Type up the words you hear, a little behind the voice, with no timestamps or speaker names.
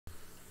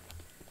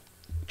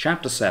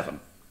Chapter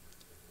 7.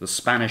 The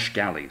Spanish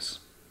Galleys.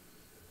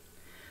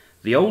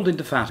 The old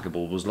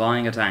Indefatigable was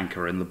lying at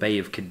anchor in the Bay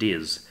of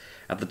Cadiz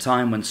at the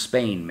time when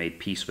Spain made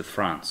peace with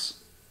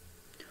France.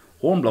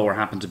 Hornblower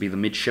happened to be the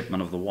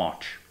midshipman of the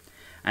watch,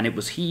 and it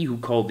was he who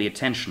called the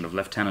attention of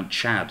Lieutenant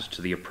Chadd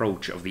to the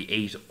approach of the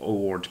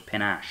 8-oared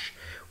Panache,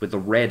 with the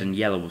red and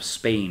yellow of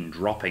Spain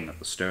dropping at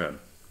the stern.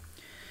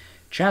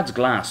 Chadd's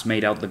glass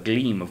made out the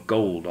gleam of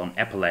gold on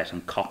epaulette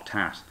and cocked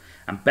hat,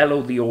 and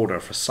bellowed the order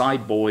for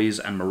side boys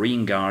and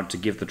marine guard to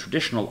give the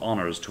traditional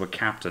honours to a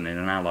captain in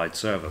an allied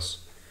service.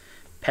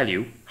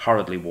 Pellew,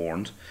 hurriedly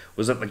warned,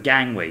 was at the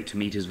gangway to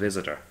meet his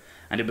visitor,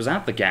 and it was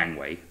at the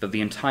gangway that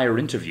the entire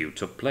interview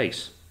took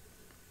place.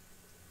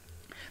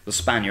 The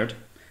Spaniard,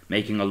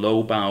 making a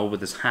low bow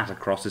with his hat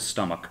across his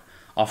stomach,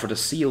 offered a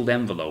sealed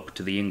envelope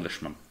to the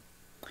Englishman.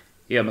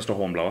 "Here, Mr.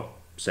 Hornblower,"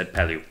 said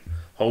Pellew,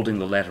 holding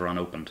the letter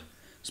unopened.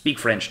 "Speak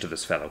French to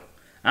this fellow.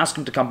 Ask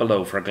him to come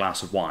below for a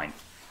glass of wine."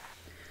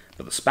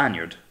 But the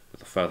Spaniard,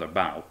 with a further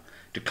bow,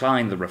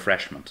 declined the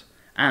refreshment,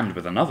 and,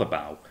 with another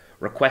bow,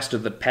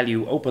 requested that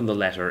Pellew open the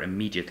letter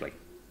immediately.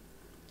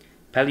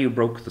 Pellew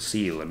broke the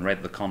seal and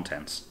read the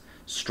contents,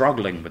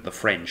 struggling with the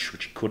French,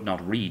 which he could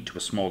not read to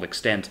a small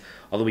extent,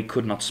 although he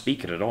could not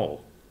speak it at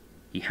all.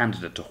 He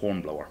handed it to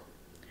Hornblower.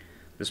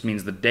 "This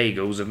means the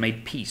Dagos have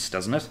made peace,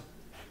 doesn't it?"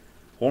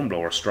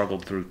 Hornblower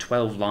struggled through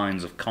 12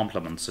 lines of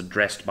compliments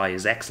addressed by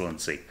His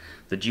Excellency,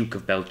 the Duke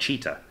of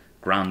Belchita,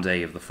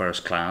 Grandee of the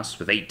First Class,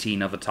 with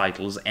 18 other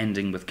titles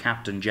ending with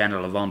Captain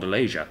General of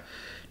Andalusia,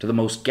 to the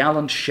most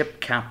gallant ship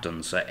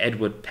captain, Sir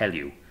Edward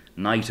Pellew,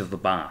 Knight of the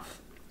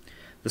Bath.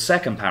 The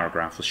second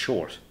paragraph was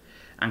short,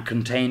 and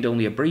contained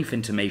only a brief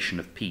intimation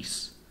of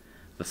peace.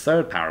 The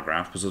third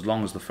paragraph was as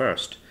long as the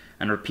first,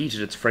 and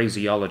repeated its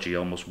phraseology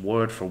almost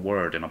word for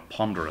word in a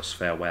ponderous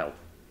farewell.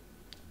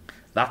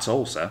 "That's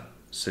all, sir,"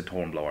 said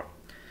Hornblower.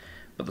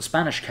 But the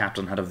Spanish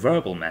captain had a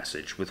verbal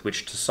message with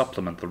which to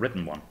supplement the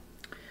written one.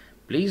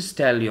 "Please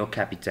tell your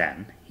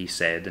captain," he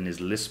said in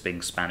his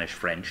lisping Spanish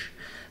French,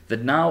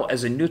 "that now,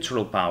 as a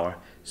neutral power,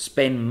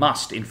 Spain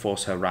must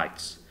enforce her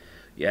rights.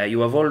 You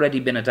have already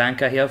been at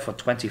anchor here for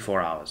 24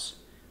 hours.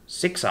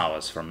 6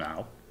 hours from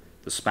now,"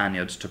 the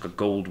Spaniard took a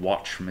gold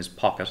watch from his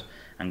pocket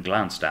and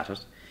glanced at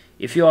it,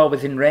 "if you are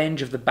within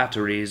range of the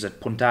batteries at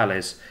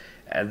Puntales,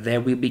 there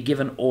will be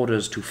given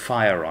orders to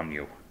fire on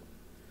you."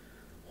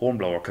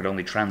 Hornblower could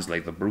only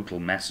translate the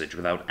brutal message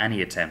without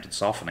any attempt at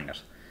softening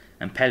it,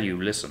 and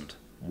Pellew listened,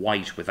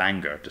 white with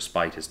anger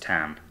despite his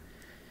tan.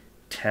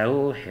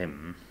 "Tell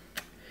him,"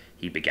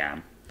 he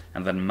began,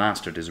 and then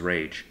mastered his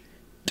rage.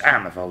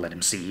 "Damn if I'll let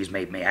him see he's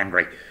made me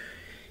angry."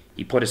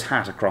 He put his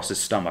hat across his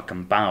stomach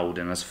and bowed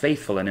in as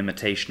faithful an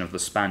imitation of the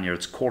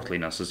Spaniard's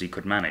courtliness as he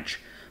could manage,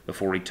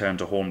 before he turned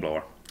to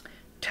Hornblower.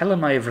 "Tell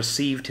him I have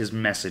received his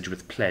message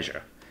with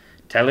pleasure.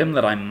 Tell him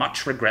that I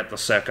much regret the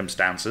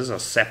circumstances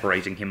as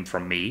separating him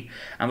from me,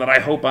 and that I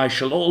hope I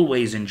shall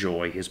always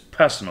enjoy his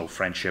personal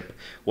friendship,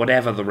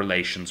 whatever the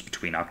relations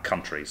between our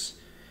countries.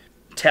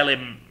 Tell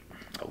him...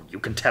 Oh, you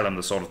can tell him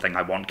the sort of thing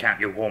I want, can't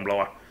you,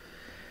 Hornblower?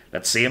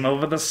 Let's see him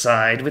over the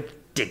side with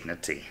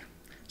dignity.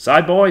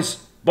 Side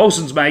boys,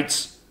 boatswain's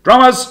mates,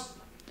 drummers!"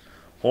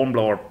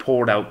 Hornblower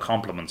poured out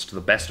compliments to the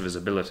best of his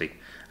ability,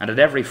 and at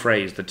every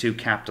phrase the two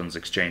captains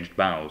exchanged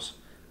bows.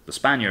 The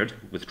Spaniard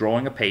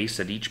withdrawing a pace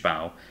at each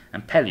bow,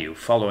 and Pellew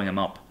following him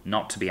up,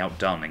 not to be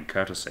outdone in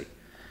courtesy.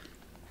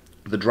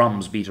 The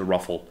drums beat a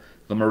ruffle,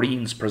 the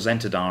marines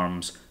presented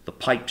arms, the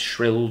pipes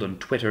shrilled and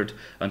twittered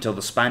until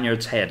the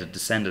Spaniard's head had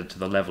descended to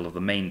the level of the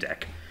main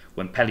deck,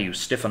 when Pellew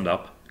stiffened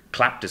up,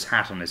 clapped his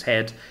hat on his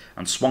head,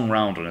 and swung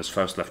round on his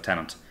first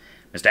lieutenant.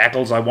 "Mr.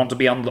 Eccles, I want to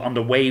be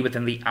under way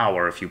within the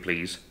hour, if you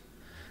please."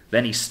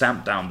 Then he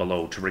stamped down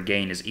below to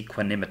regain his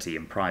equanimity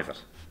in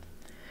private.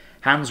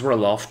 Hands were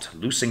aloft,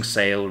 loosing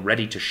sail,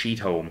 ready to sheet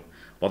home,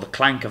 while the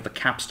clank of the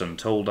capstan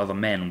told other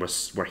men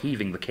were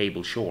heaving the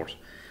cable short,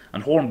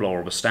 and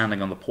Hornblower was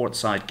standing on the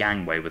port-side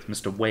gangway with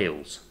Mr.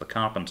 Wales, the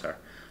carpenter,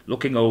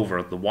 looking over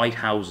at the white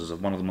houses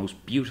of one of the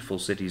most beautiful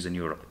cities in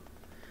Europe.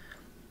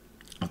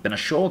 "I've been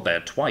ashore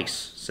there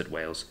twice," said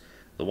Wales.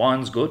 "The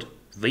wine's good,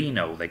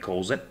 vino they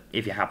calls it,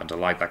 if you happen to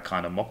like that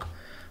kind of muck.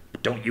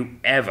 But don't you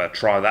ever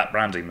try that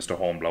brandy, Mr.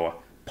 Hornblower.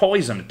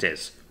 Poison it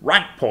is,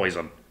 rank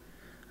poison.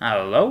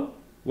 Hallo?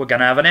 We're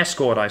going to have an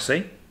escort, I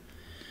see."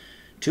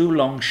 2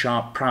 long,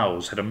 sharp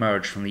prows had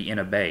emerged from the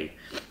inner bay,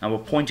 and were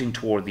pointing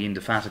toward the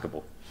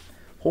Indefatigable.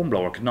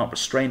 Hornblower could not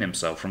restrain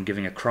himself from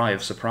giving a cry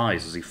of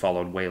surprise as he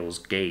followed Wales'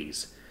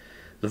 gaze.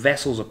 The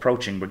vessels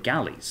approaching were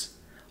galleys.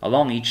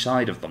 Along each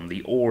side of them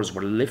the oars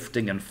were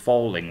lifting and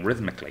falling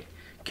rhythmically,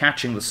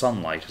 catching the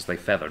sunlight as they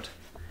feathered.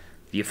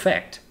 The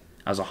effect,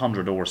 as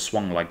 100 oars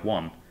swung like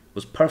one,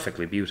 was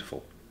perfectly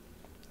beautiful.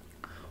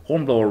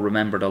 Hornblower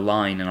remembered a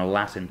line in a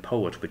Latin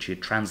poet which he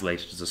had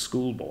translated as a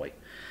schoolboy,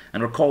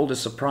 and recalled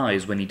his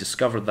surprise when he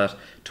discovered that,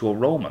 to a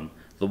Roman,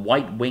 the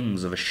white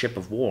wings of a ship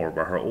of war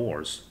were her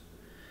oars.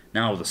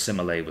 Now the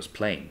simile was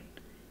plain.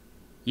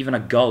 Even a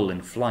gull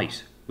in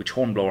flight, which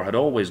Hornblower had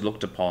always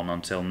looked upon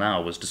until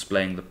now as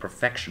displaying the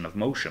perfection of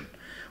motion,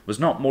 was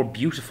not more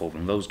beautiful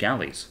than those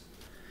galleys.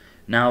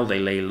 Now they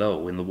lay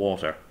low in the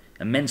water,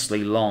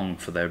 immensely long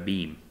for their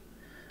beam.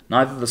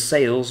 Neither the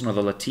sails nor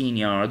the lateen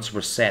yards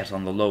were set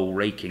on the low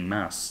raking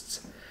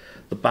masts.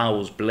 The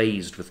bows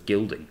blazed with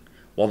gilding,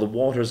 while the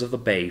waters of the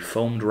bay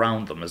foamed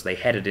round them as they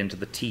headed into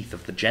the teeth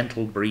of the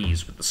gentle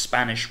breeze, with the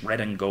Spanish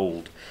red and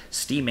gold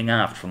steaming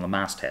aft from the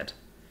masthead.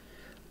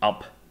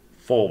 Up,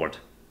 forward,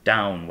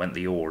 down went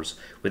the oars,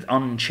 with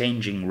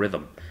unchanging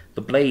rhythm,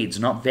 the blades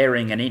not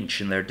varying an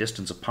inch in their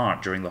distance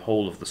apart during the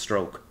whole of the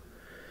stroke.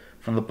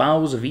 From the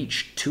bows of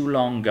each 2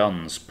 long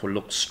guns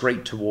looked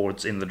straight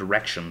towards in the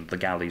direction the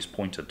galleys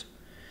pointed.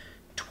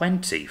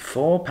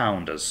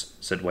 24-pounders,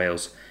 said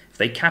Wales. If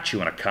they catch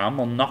you in a calm,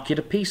 they'll knock you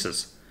to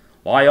pieces.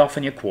 Lie off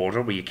in your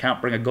quarter where you can't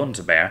bring a gun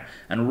to bear,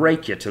 and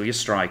rake you till you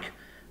strike,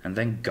 and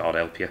then God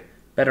help you.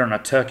 Better in a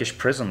Turkish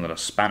prison than a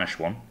Spanish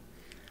one.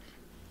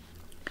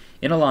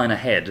 In a line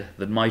ahead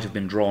that might have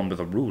been drawn with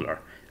a ruler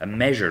and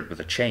measured with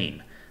a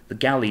chain, the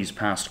galleys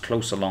passed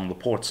close along the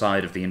port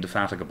side of the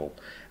Indefatigable,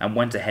 and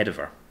went ahead of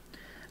her.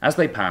 As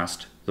they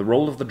passed, the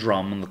roll of the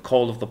drum and the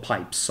call of the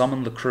pipe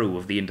summoned the crew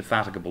of the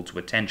Indefatigable to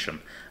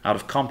attention, out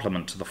of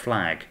compliment to the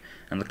flag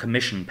and the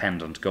commission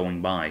pendant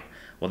going by,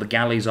 while the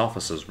galley's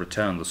officers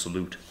returned the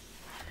salute.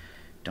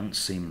 "Don't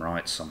seem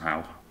right,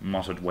 somehow,"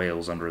 muttered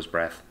Wales under his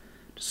breath.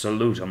 "To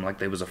salute 'em like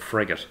they was a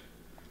frigate."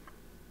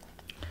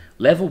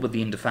 Level with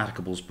the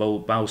Indefatigable's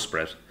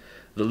bowsprit,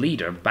 the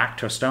leader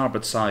backed her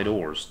starboard side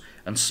oars,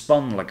 and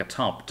spun like a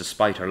top,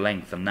 despite her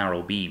length and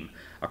narrow beam,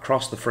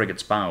 across the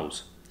frigate's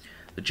bows.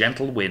 The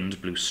gentle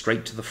wind blew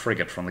straight to the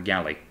frigate from the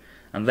galley,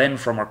 and then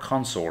from her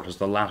consort as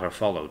the latter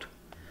followed,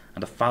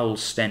 and a foul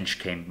stench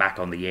came back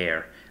on the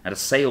air, and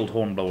assailed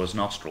Hornblower's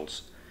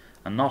nostrils,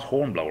 and not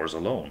Hornblower's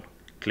alone,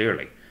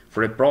 clearly,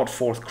 for it brought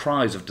forth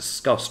cries of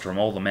disgust from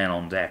all the men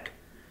on deck.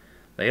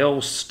 "They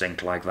all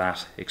stink like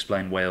that,"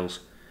 explained Wales.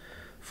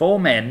 4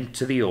 men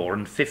to the oar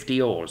and 50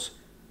 oars.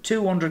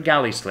 200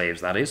 galley slaves,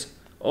 that is,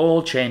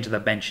 all chained to their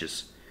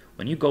benches.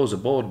 When you goes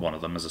aboard one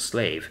of them as a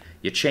slave,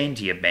 you're chained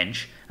to your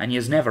bench, and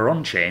you's never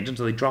unchained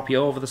until they drop you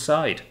over the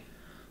side.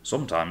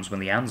 Sometimes, when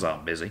the hands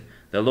aren't busy,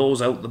 they'll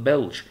hose out the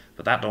bilge,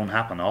 but that don't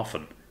happen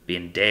often,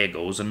 being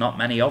Dagos and not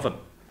many of 'em.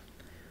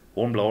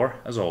 Hornblower,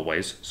 as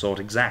always, sought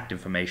exact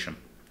information.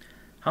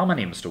 "How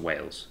many, Mr.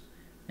 Wales?"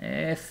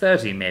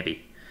 30,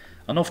 maybe.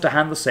 Enough to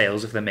hand the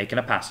sails if they're making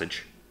a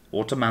passage,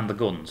 or to man the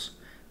guns.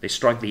 They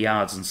strike the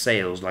yards and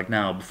sails like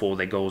now before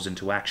they goes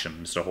into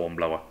action, Mr.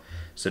 Hornblower,"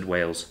 said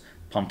Wales,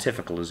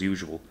 pontifical as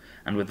usual,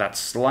 and with that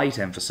slight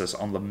emphasis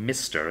on the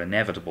Mr.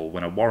 inevitable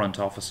when a warrant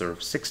officer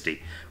of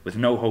 60, with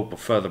no hope of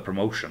further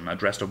promotion,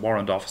 addressed a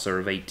warrant officer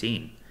of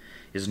 18,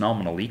 his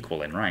nominal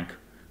equal in rank,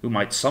 who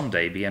might some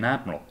day be an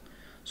admiral.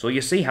 "So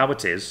you see how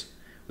it is.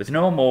 With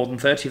no more than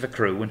 30 of a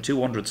crew and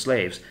 200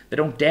 slaves, they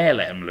don't dare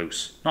let 'em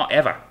loose, not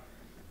ever."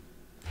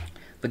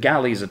 The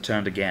galleys had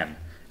turned again,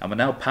 and were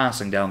now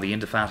passing down the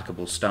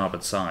Indefatigable's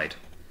starboard side.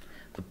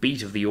 The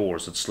beat of the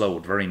oars had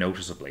slowed very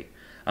noticeably,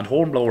 and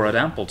Hornblower had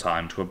ample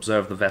time to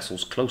observe the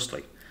vessels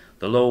closely,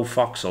 the low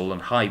forecastle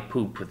and high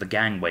poop with the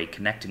gangway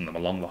connecting them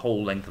along the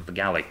whole length of the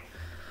galley.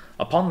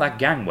 Upon that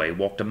gangway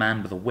walked a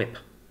man with a whip.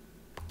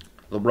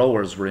 The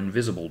rowers were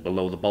invisible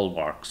below the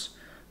bulwarks,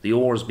 the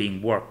oars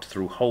being worked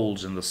through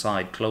holes in the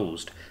side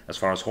closed, as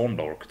far as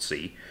Hornblower could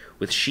see,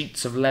 with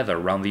sheets of leather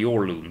round the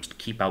oar looms to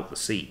keep out the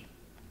sea.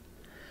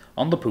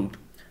 On the poop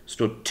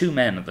stood 2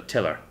 men at the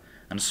tiller,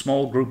 and a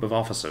small group of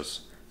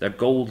officers, their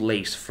gold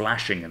lace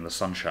flashing in the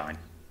sunshine.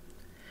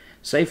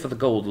 Save for the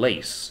gold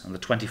lace and the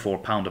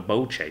 24-pounder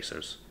bow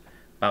chasers,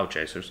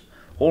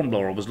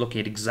 Hornblower was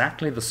looking at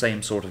exactly the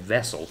same sort of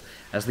vessel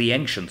as the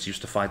ancients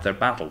used to fight their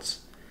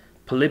battles.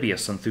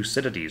 Polybius and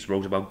Thucydides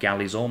wrote about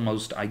galleys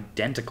almost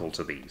identical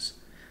to these.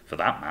 For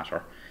that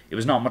matter, it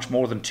was not much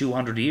more than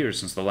 200 years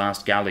since the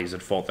last galleys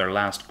had fought their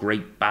last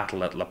great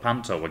battle at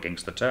Lepanto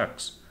against the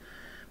Turks.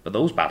 But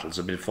those battles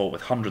had been fought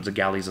with hundreds of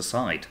galleys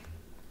aside.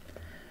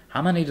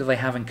 "How many do they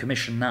have in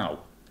commission now?"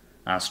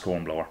 asked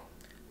Hornblower.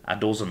 "A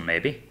dozen,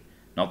 maybe.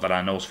 Not that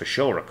I knows for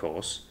sure, of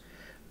course.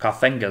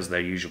 Carthagena's their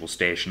usual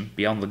station,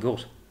 beyond the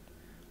gut."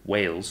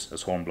 Wales,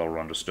 as Hornblower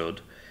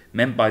understood,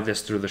 meant by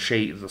this through the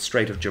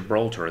Strait of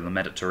Gibraltar in the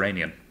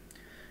Mediterranean.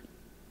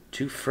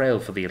 "Too frail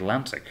for the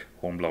Atlantic,"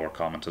 Hornblower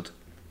commented.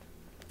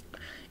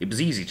 It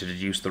was easy to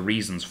deduce the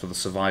reasons for the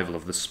survival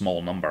of this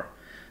small number.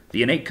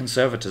 The innate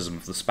conservatism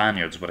of the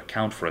Spaniards would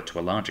account for it to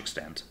a large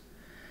extent.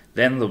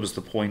 Then there was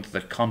the point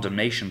that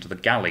condemnation to the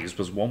galleys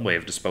was one way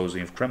of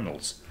disposing of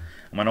criminals,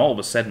 and when all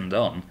was said and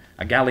done,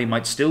 a galley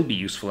might still be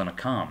useful in a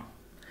calm.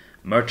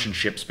 Merchant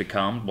ships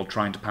becalmed while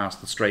trying to pass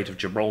the Strait of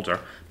Gibraltar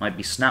might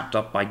be snapped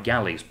up by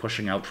galleys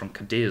pushing out from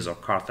Cadiz or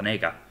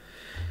Cartagena,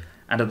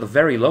 and at the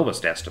very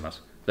lowest estimate,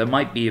 there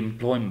might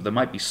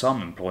be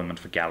some employment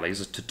for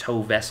galleys to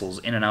tow vessels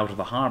in and out of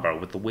the harbour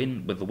with the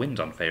wind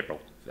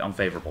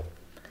unfavourable.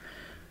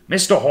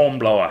 "Mr.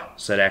 Hornblower,"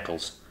 said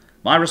Eccles,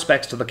 "my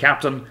respects to the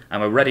captain,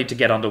 and we're ready to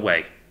get under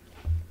way."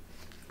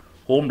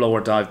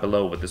 Hornblower dived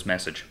below with this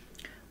message.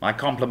 "My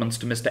compliments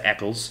to Mr.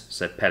 Eccles,"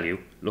 said Pellew,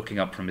 looking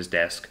up from his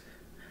desk,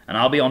 "and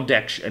I'll be on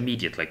deck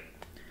immediately."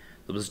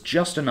 There was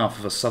just enough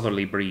of a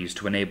southerly breeze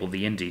to enable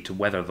the Indy to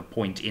weather the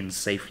point in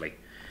safely.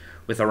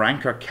 With her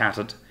anchor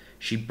catted,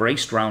 she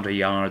braced round her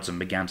yards and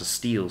began to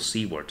steal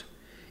seaward.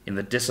 In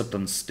the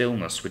disciplined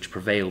stillness which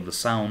prevailed, the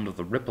sound of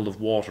the ripple of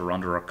water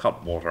under her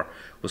cutwater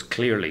was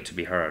clearly to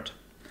be heard.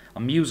 A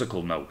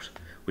musical note,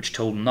 which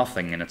told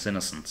nothing in its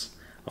innocence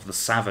of the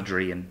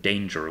savagery and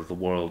danger of the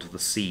world of the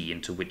sea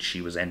into which she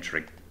was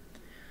entering.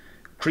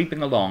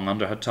 Creeping along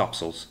under her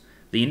topsails,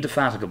 the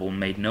Indefatigable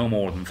made no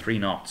more than 3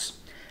 knots,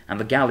 and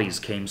the galleys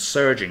came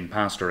surging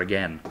past her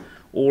again,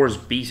 oars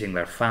beating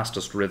their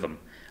fastest rhythm,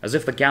 as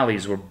if the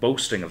galleys were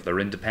boasting of their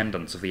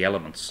independence of the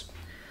elements.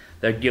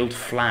 Their gilt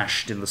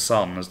flashed in the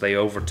sun as they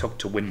overtook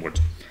to windward,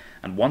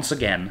 and once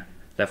again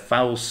their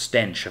foul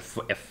stench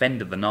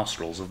offended the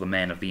nostrils of the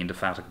men of the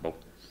Indefatigable.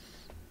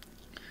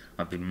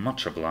 "I'd be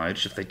much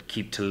obliged if they'd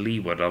keep to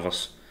leeward of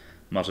us,"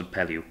 muttered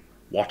Pellew,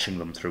 watching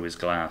them through his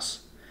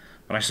glass.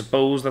 "But I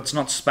suppose that's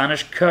not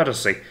Spanish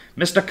courtesy.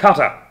 Mr.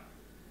 Cutter!"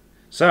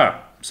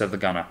 "Sir," said the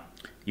gunner,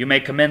 "you may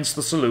commence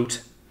the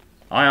salute."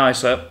 "Aye, aye,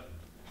 sir."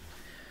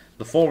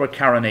 The forward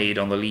carronade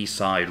on the lee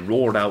side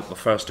roared out the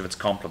first of its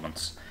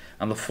compliments,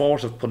 and the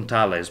fort of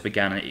Puntales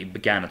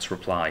began its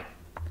reply.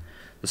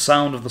 The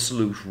sound of the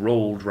salute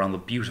rolled round the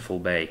beautiful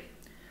bay.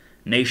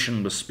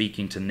 Nation was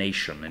speaking to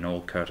nation in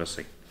all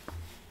courtesy.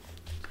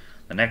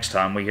 "The next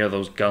time we hear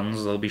those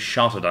guns they'll be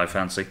shotted, I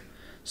fancy,"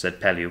 said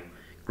Pellew,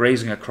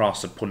 grazing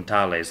across at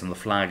Puntales and the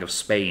flag of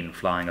Spain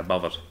flying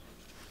above it.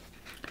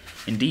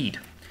 Indeed,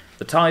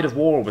 the tide of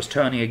war was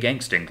turning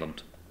against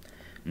England.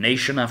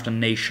 Nation after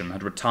nation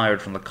had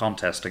retired from the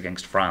contest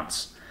against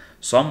France,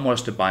 some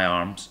worsted by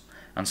arms,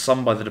 and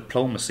some by the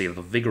diplomacy of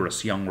the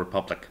vigorous young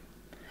republic.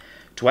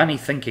 To any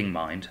thinking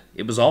mind,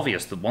 it was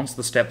obvious that once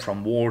the step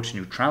from war to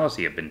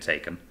neutrality had been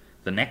taken,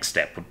 the next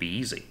step would be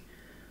easy.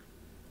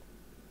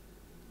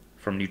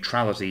 From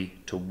neutrality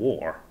to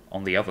war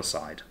on the other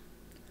side.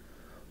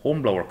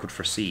 Hornblower could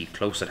foresee,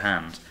 close at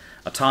hand,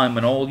 a time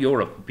when all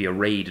Europe would be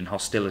arrayed in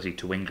hostility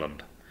to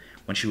England,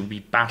 when she would be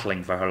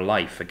battling for her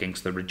life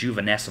against the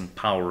rejuvenescent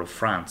power of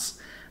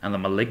France and the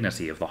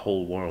malignity of the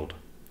whole world.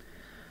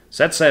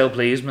 "Set sail,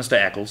 please, Mr.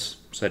 Eccles,"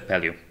 said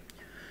Pellew.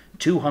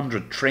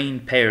 200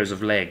 trained pairs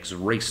of legs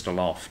raced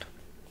aloft.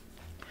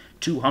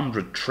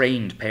 200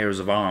 trained pairs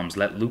of arms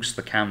let loose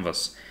the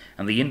canvas,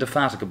 and the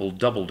Indefatigable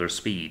doubled her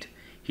speed,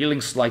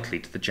 heeling slightly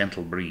to the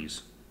gentle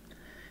breeze.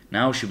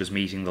 Now she was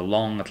meeting the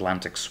long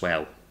Atlantic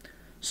swell.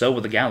 So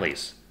were the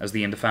galleys, as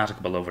the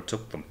Indefatigable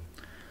overtook them.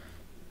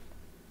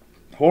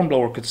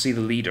 Hornblower could see the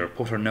leader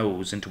put her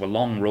nose into a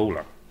long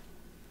roller,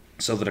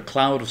 so that a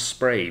cloud of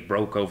spray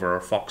broke over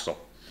her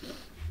forecastle.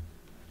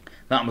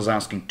 That was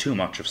asking too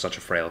much of such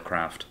a frail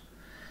craft.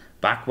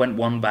 Back went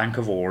one bank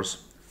of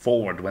oars,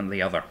 forward went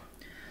the other.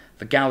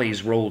 The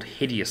galleys rolled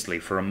hideously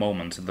for a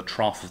moment in the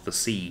trough of the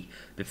sea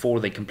before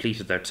they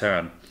completed their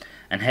turn,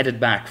 and headed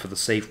back for the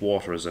safe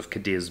waters of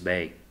Cadiz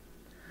Bay.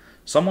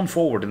 Someone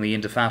forward in the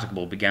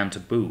Indefatigable began to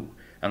boo,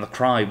 and the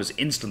cry was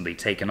instantly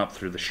taken up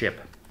through the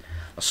ship.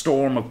 A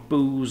storm of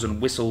boos and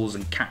whistles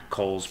and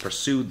catcalls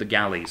pursued the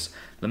galleys,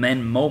 the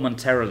men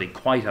momentarily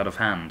quite out of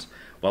hand,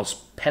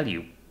 whilst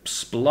Pellew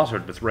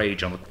spluttered with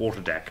rage on the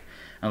quarterdeck,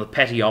 and the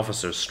petty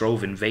officers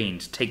strove in vain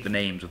to take the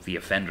names of the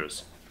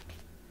offenders.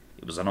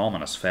 It was an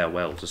ominous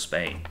farewell to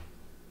Spain.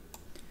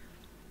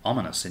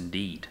 Ominous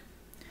indeed.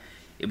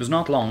 It was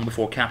not long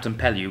before Captain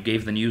Pellew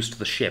gave the news to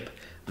the ship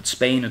that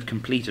Spain had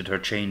completed her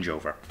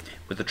changeover.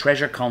 With the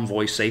treasure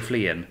convoy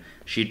safely in,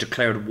 she had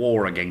declared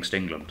war against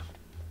England.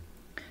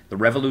 The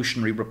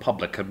revolutionary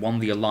republic had won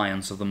the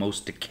alliance of the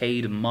most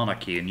decayed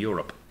monarchy in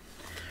Europe.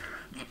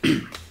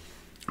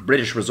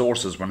 British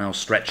resources were now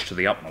stretched to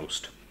the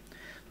utmost.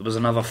 There was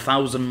another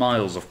 1,000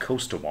 miles of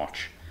coast to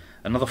watch,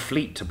 another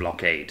fleet to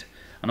blockade,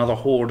 another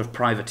horde of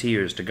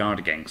privateers to guard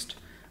against,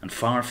 and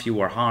far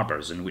fewer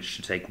harbours in which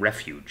to take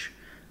refuge,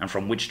 and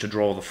from which to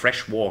draw the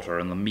fresh water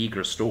and the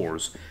meagre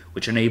stores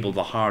which enabled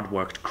the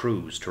hard-worked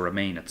crews to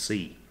remain at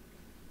sea.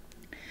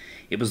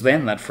 It was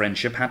then that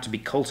friendship had to be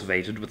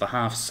cultivated with the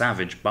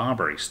half-savage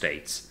Barbary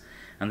states,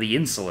 and the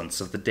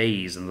insolence of the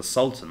Deys and the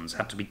Sultans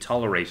had to be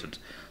tolerated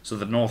so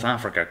that North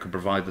Africa could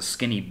provide the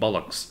skinny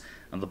bullocks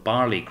and the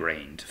barley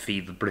grain to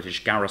feed the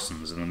British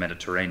garrisons in the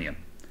Mediterranean,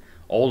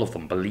 all of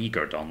them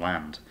beleaguered on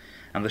land,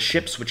 and the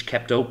ships which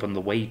kept open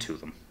the way to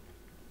them.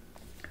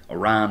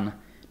 Oran,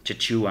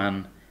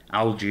 Tetuan,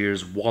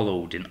 Algiers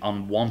wallowed in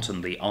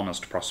unwontedly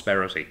honest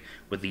prosperity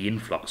with the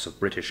influx of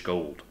British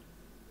gold.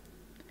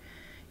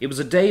 It was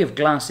a day of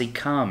glassy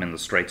calm in the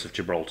Straits of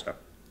Gibraltar.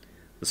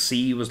 The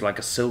sea was like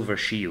a silver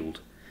shield,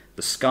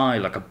 the sky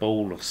like a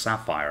bowl of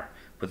sapphire,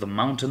 with the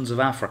mountains of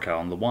Africa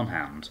on the one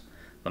hand,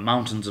 the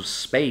mountains of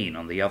Spain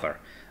on the other,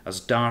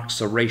 as dark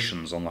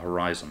serrations on the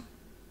horizon.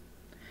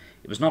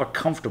 It was not a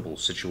comfortable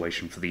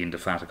situation for the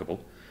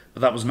Indefatigable,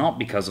 but that was not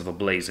because of a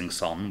blazing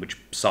sun which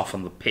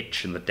softened the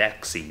pitch in the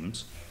deck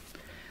seams.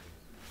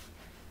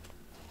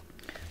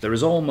 There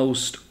is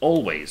almost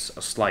always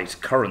a slight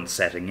current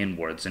setting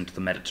inwards into the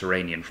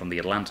Mediterranean from the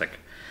Atlantic,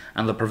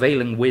 and the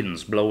prevailing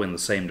winds blow in the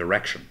same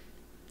direction.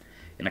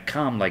 In a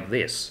calm like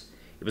this,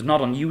 It was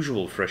not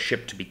unusual for a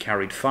ship to be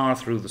carried far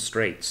through the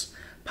straits,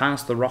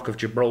 past the Rock of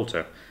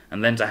Gibraltar,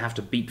 and then to have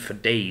to beat for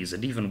days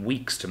and even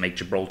weeks to make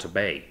Gibraltar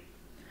Bay.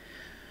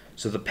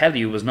 So the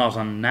Pellew was not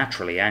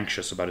unnaturally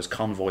anxious about his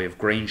convoy of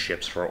grain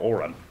ships for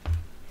Oran.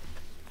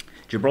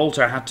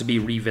 Gibraltar had to be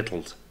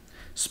revictualled.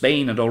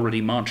 Spain had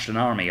already marched an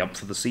army up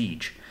for the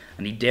siege,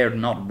 and he dared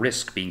not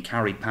risk being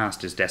carried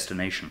past his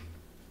destination.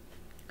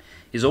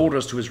 His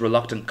orders to his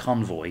reluctant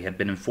convoy had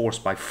been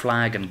enforced by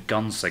flag and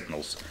gun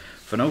signals,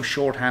 for no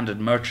short-handed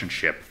merchant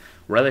ship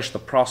relished the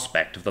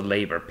prospect of the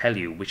labour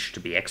Pellew wished to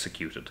be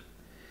executed.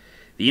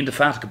 The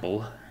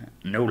Indefatigable,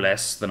 no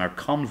less than her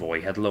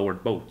convoy, had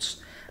lowered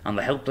boats, and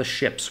the helpless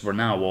ships were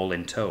now all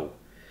in tow.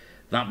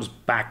 That was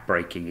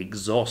back-breaking,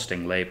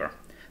 exhausting labour,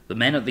 the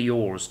men at the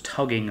oars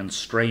tugging and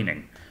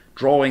straining,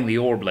 drawing the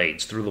oar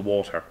blades through the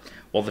water,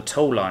 while the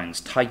tow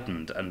lines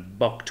tightened and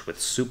bucked with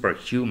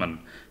superhuman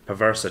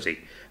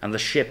perversity, and the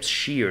ships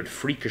sheered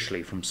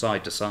freakishly from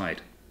side to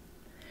side.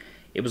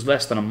 It was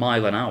less than a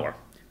mile an hour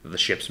that the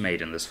ships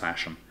made in this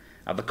fashion,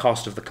 at the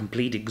cost of the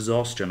complete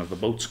exhaustion of the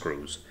boat's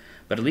crews,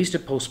 but at least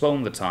it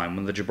postponed the time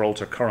when the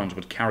Gibraltar current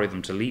would carry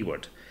them to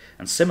leeward,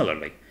 and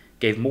similarly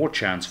gave more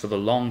chance for the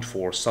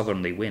longed-for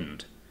southerly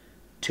wind.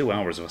 2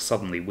 hours of a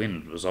southerly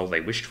wind was all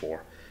they wished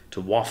for, to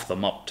waft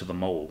them up to the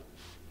mole.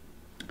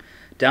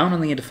 Down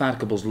in the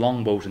Indefatigable's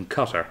longboat and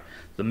cutter,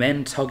 the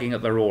men tugging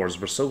at their oars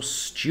were so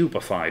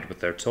stupefied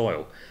with their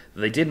toil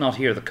that they did not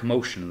hear the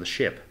commotion in the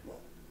ship.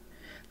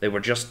 They were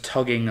just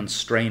tugging and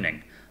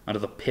straining under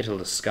the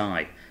pitiless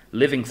sky,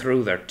 living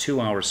through their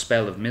 2-hour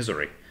spell of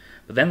misery,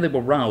 but then they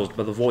were roused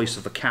by the voice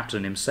of the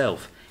captain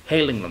himself,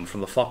 hailing them from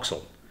the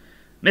forecastle.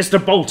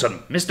 "Mr. Bolton!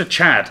 Mr.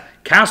 Chadd!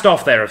 Cast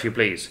off there, if you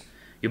please!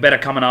 You better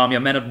come and arm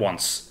your men at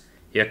once.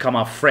 Here come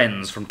our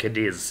friends from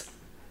Cadiz."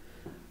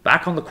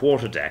 Back on the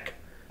quarter-deck,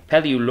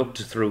 Pellew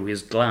looked through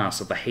his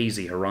glass at the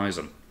hazy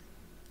horizon.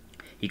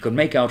 He could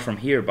make out from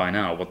here by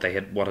now what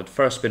had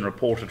first been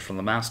reported from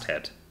the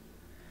masthead.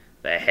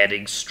 "They're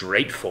heading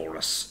straight for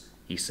us,"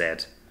 he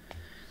said.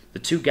 The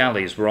 2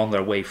 galleys were on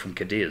their way from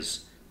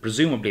Cadiz.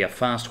 Presumably a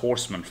fast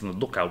horseman from the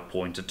lookout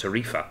point at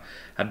Tarifa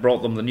had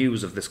brought them the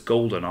news of this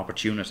golden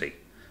opportunity,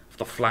 of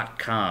the flat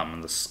calm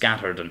and the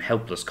scattered and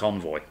helpless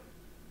convoy.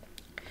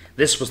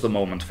 This was the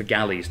moment for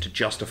galleys to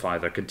justify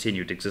their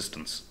continued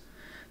existence.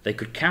 They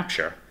could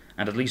capture,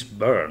 and at least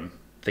burn,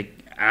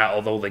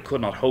 although they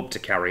could not hope to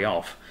carry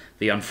off,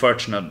 the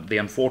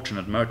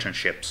unfortunate merchant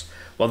ships,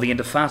 while the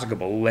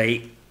Indefatigable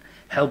lay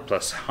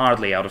helpless,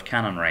 hardly out of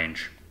cannon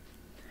range.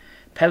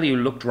 Pellew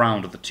looked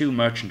round at the 2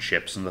 merchant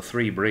ships and the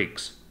 3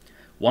 brigs.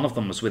 One of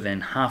them was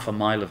within half a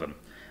mile of him,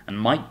 and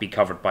might be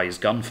covered by his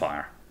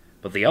gunfire,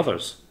 but the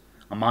others,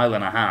 a mile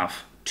and a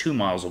half, 2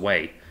 miles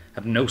away,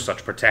 had no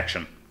such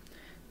protection.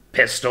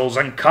 "Pistols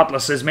and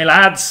cutlasses, me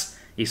lads!"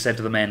 he said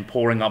to the men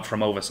pouring up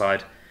from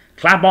overside.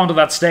 "Clap onto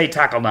that stay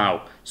tackle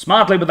now!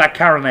 Smartly with that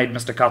carronade,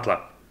 Mr.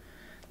 Cutler!"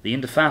 The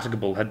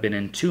Indefatigable had been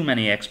in too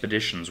many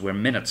expeditions where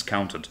minutes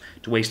counted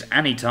to waste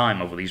any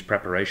time over these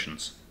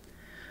preparations.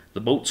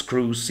 The boat's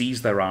crews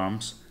seized their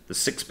arms, the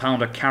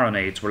 6-pounder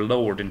carronades were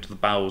lowered into the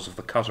bows of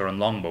the cutter and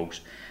longboat,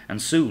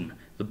 and soon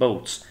the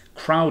boats,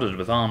 crowded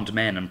with armed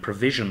men and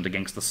provisioned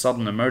against the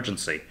sudden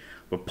emergency,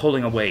 were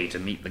pulling away to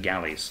meet the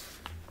galleys.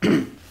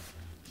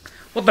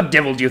 "What the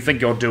devil do you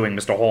think you're doing,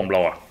 Mr.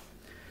 Hornblower?"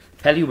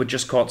 Pellew had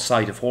just caught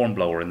sight of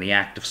Hornblower in the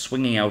act of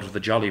swinging out of the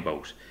jolly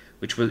boat,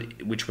 which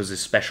was his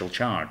special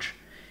charge.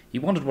 He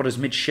wondered what his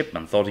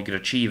midshipman thought he could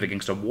achieve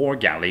against a war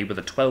galley with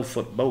a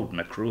 12-foot boat and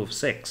a crew of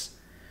 6.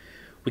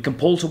 "We can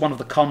pull to one of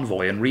the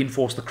convoy and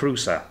reinforce the crew,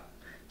 sir,"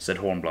 said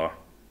Hornblower.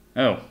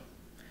 "Oh,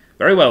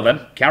 very well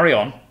then, carry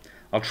on.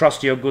 I'll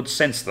trust to your good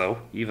sense,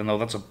 though, even though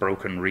that's a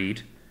broken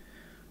reed."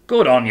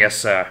 "Good on ye,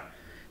 sir,"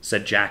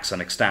 said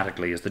Jackson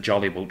ecstatically as the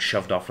jolly boat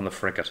shoved off from the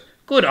frigate.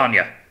 "Good on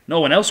ye. No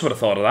one else would have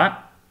thought of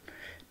that."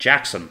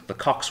 Jackson, the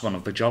coxswain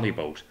of the jolly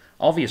boat,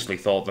 obviously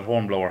thought that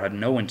Hornblower had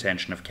no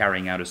intention of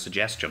carrying out his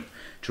suggestion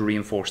to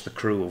reinforce the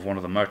crew of one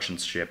of the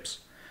merchant's ships.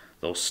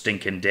 "Those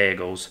stinking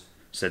Dagos,"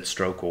 said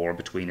Strokor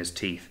between his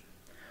teeth.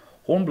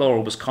 Hornblower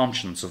was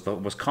conscious of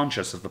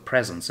the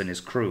presence in his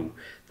crew,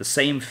 the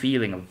same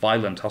feeling of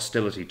violent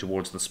hostility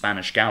towards the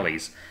Spanish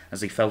galleys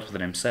as he felt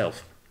within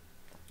himself.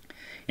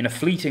 In a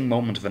fleeting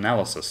moment of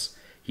analysis,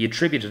 he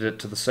attributed it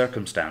to the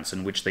circumstance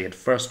in which they had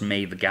first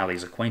made the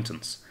galleys'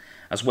 acquaintance,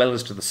 as well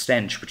as to the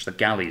stench which the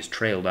galleys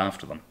trailed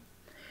after them.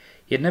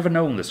 He had never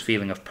known this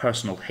feeling of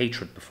personal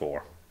hatred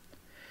before.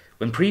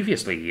 When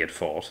previously he had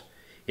fought,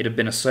 it had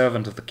been a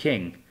servant of the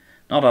king,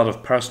 not out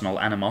of personal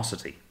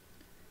animosity.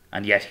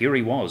 And yet here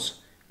he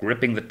was,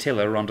 gripping the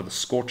tiller under the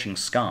scorching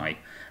sky,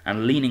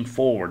 and leaning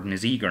forward in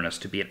his eagerness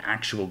to be at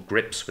actual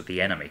grips with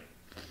the enemy.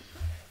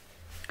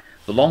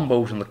 The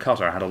longboat and the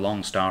cutter had a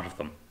long start of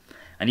them,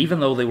 and even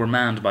though they were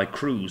manned by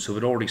crews who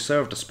had already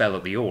served a spell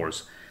at the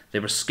oars, they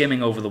were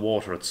skimming over the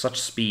water at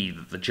such speed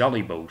that the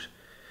jolly boat,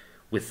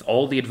 with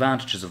all the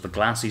advantages of the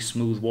glassy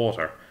smooth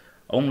water,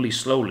 only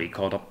slowly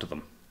caught up to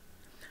them.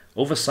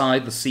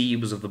 Overside the sea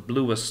was of the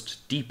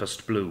bluest,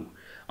 deepest blue,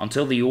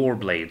 until the oar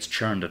blades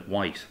churned it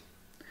white.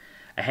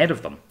 Ahead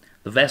of them,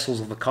 The vessels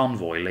of the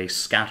convoy lay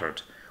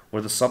scattered,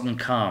 where the sudden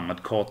calm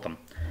had caught them,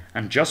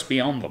 and just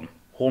beyond them,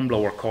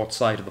 Hornblower caught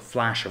sight of the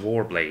flash of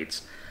oar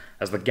blades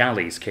as the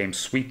galleys came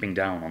sweeping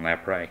down on their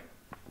prey.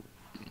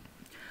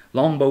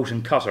 Longboat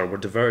and cutter were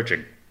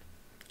diverging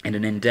in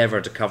an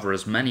endeavour to cover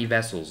as many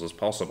vessels as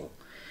possible,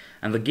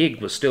 and the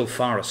gig was still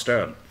far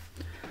astern.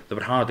 There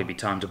would hardly be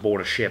time to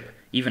board a ship,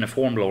 even if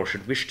Hornblower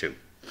should wish to.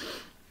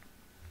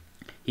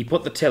 He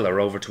put the tiller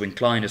over to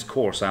incline his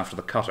course after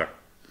the cutter.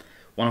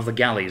 One of the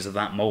galleys at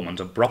that moment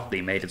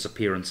abruptly made its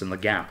appearance in the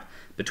gap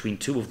between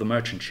two of the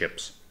merchant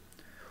ships.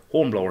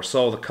 Hornblower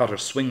saw the cutter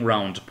swing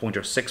round to point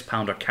her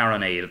 6-pounder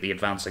carronade at the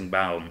advancing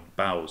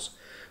bows.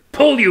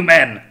 "Pull, you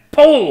men!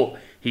 Pull!"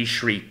 he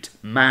shrieked,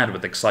 mad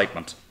with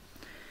excitement.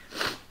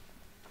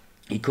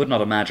 He could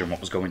not imagine what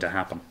was going to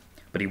happen,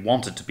 but he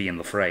wanted to be in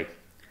the fray.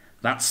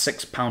 That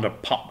 6-pounder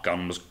pop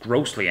gun was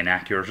grossly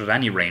inaccurate at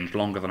any range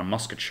longer than a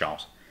musket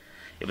shot.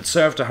 It would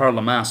serve to hurl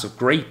a mass of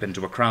grape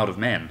into a crowd of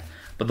men,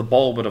 but the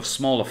ball would have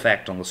small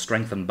effect on the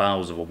strengthened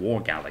bows of a war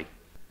galley.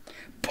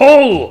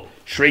 "Pull!"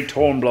 shrieked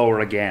Hornblower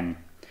again.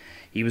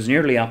 He was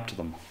nearly up to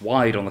them,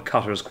 wide on the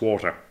cutter's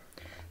quarter.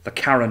 The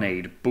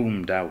carronade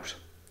boomed out.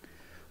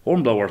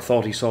 Hornblower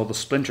thought he saw the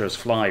splinters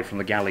fly from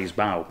the galley's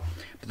bow,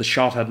 but the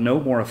shot had no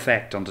more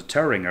effect on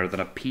deterring her than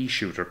a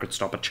pea-shooter could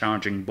stop a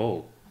charging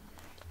bull.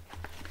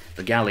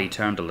 The galley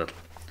turned a little,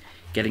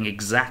 getting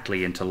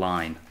exactly into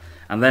line,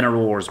 and then her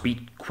oars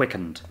beat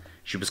quickened.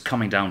 She was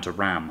coming down to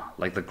ram,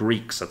 like the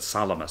Greeks at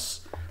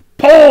Salamis.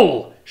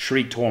 "Pull!"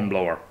 shrieked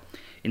Hornblower.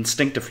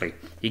 Instinctively,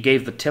 he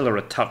gave the tiller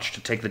a touch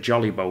to take the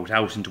jolly-boat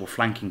out into a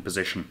flanking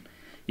position.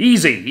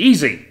 "Easy,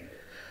 easy!"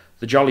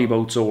 The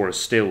jolly-boat's oars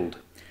stilled,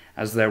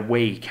 as their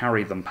way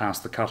carried them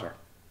past the cutter.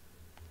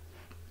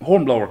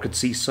 Hornblower could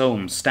see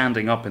Soames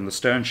standing up in the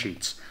stern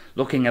sheets,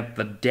 looking at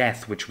the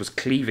death which was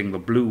cleaving the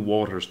blue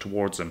waters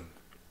towards him.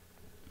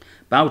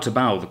 Bow to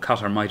bow, the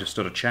cutter might have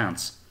stood a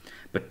chance,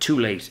 but too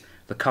late,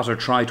 the cutter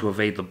tried to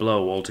evade the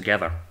blow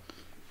altogether.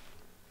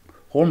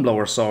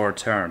 Hornblower saw her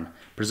turn,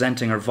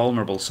 presenting her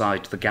vulnerable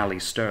side to the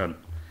galley's stern.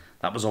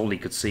 That was all he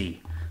could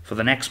see, for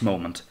the next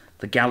moment,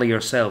 the galley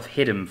herself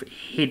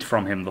hid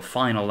from him the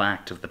final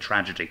act of the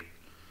tragedy.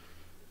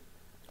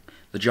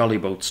 The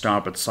jolly-boat's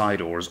starboard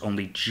side oars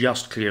only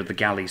just cleared the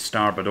galley's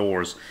starboard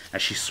oars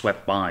as she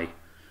swept by.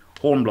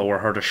 Hornblower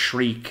heard a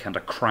shriek and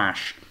a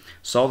crash,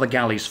 saw the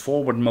galley's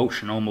forward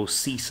motion almost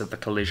cease at the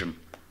collision.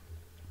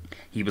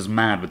 He was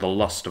mad with the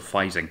lust of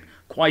fighting,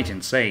 quite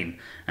insane,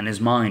 and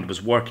his mind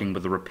was working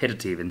with the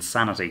rapidity of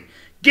insanity.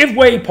 "Give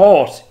way,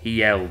 port!" he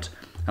yelled,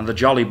 and the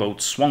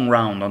jolly-boat swung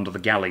round under the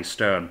galley's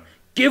stern.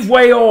 "Give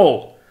way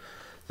all!"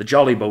 The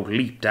jolly-boat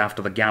leaped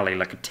after the galley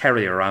like a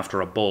terrier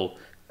after a bull.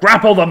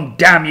 "Grapple them,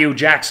 damn you,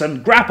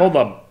 Jackson! Grapple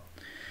them!"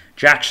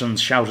 Jackson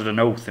shouted an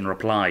oath in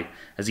reply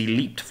as he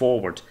leaped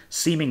forward,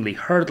 seemingly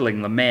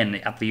hurdling the men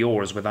at the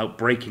oars without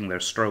breaking their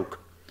stroke.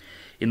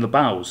 In the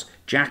bows,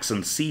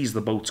 Jackson seized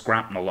the boat's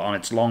grapnel on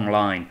its long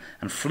line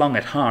and flung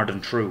it hard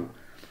and true.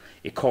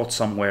 It caught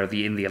somewhere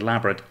in the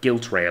elaborate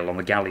gilt rail on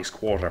the galley's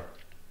quarter.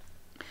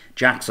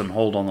 Jackson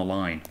hauled on the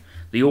line.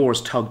 The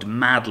oars tugged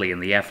madly in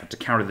the effort to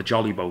carry the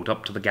jolly-boat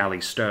up to the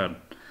galley's stern.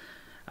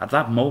 At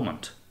that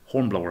moment,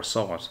 Hornblower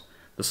saw it,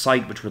 the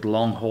sight which would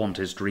long haunt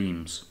his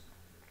dreams.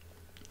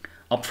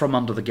 Up from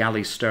under the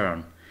galley's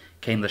stern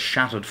came the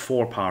shattered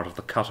forepart of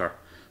the cutter,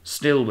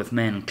 still with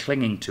men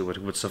clinging to it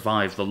who had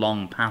survived the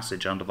long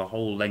passage under the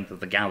whole length of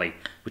the galley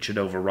which had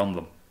overrun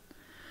them.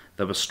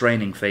 There were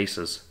straining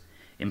faces,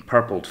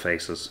 empurpled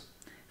faces,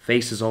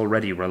 faces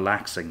already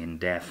relaxing in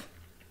death.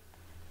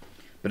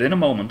 But in a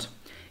moment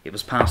it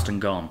was past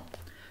and gone,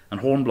 and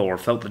Hornblower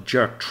felt the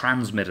jerk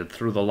transmitted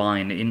through the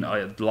line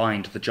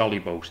to the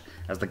jolly-boat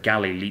as the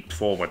galley leaped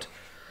forward.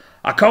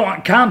 "I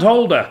can't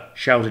hold her!"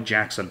 shouted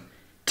Jackson.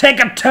 "Take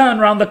a turn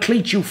round the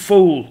cleat, you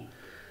fool!"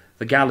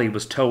 The galley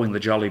was towing the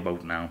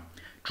jolly-boat now,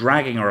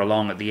 dragging her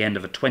along at the end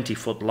of a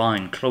 20-foot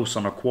line close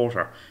on her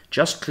quarter,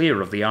 just clear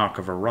of the arc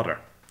of her rudder.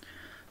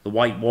 The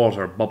white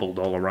water bubbled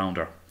all around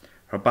her.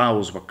 Her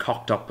bows were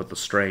cocked up with the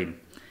strain.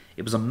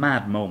 It was a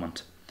mad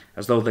moment,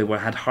 as though they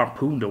had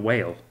harpooned a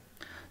whale.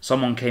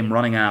 Someone came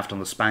running aft on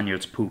the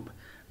Spaniard's poop,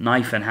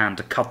 knife in hand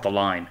to cut the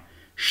line.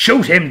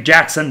 "Shoot him,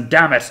 Jackson,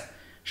 damn it!"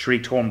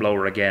 shrieked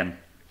Hornblower again.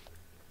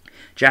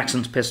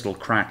 Jackson's pistol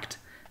cracked,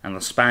 and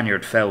the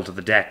Spaniard fell to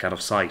the deck out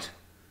of sight.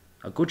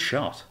 A good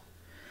shot.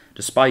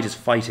 Despite his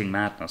fighting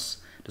madness,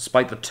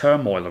 despite the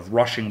turmoil of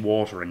rushing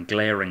water and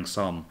glaring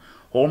sun,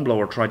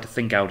 Hornblower tried to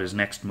think out his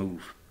next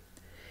move.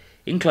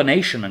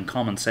 Inclination and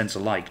common sense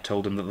alike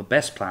told him that the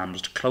best plan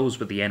was to close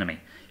with the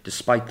enemy,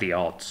 despite the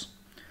odds.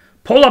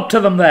 "Pull up to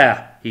them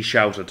there!" he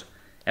shouted.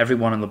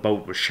 Everyone in the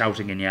boat was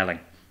shouting and yelling.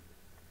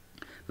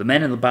 The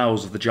men in the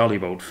bows of the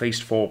jolly-boat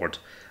faced forward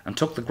and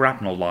took the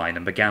grapnel line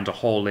and began to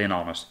haul in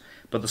on it,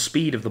 but the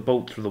speed of the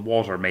boat through the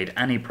water made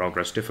any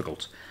progress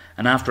difficult,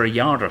 and after a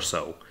yard or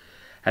so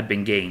had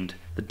been gained,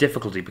 the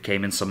difficulty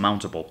became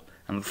insurmountable,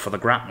 and for the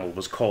grapnel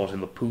was caught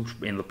in the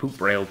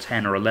poop rail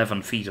 10 or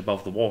 11 feet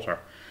above the water,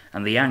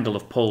 and the angle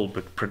of pull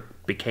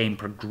became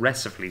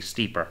progressively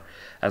steeper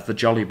as the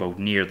jolly-boat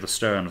neared the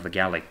stern of the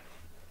galley.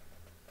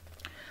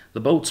 The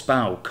boat's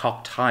bow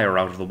cocked higher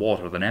out of the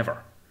water than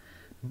ever.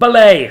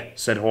 "Belay!"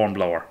 said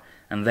Hornblower,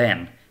 and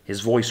then,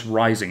 his voice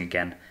rising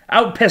again,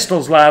 "Out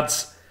pistols,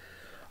 lads!"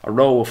 A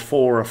row of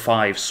 4 or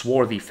 5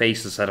 swarthy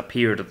faces had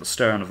appeared at the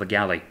stern of the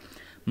galley.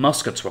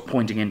 Muskets were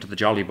pointing into the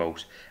jolly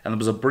boat, and there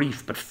was a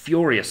brief but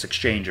furious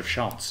exchange of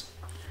shots.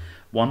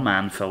 One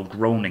man fell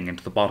groaning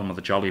into the bottom of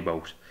the jolly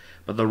boat,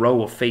 but the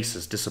row of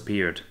faces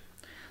disappeared.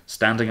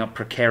 Standing up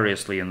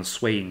precariously in the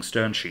swaying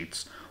stern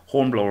sheets,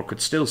 Hornblower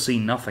could still see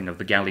nothing of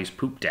the galley's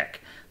poop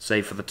deck,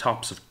 save for the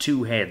tops of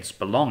 2 heads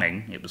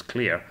belonging, it was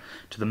clear,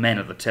 to the men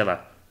at the tiller.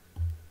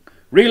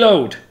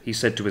 "Reload!" he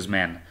said to his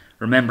men,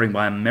 remembering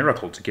by a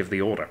miracle to give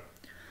the order.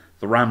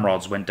 The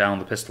ramrods went down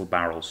the pistol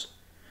barrels.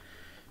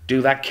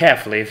 "Do that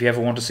carefully if you ever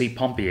want to see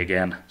Pompey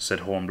again,"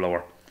 said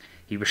Hornblower.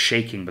 He was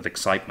shaking with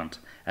excitement,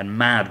 and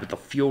mad with the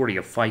fury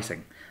of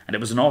fighting, and it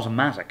was an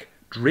automatic,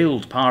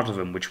 drilled part of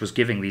him which was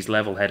giving these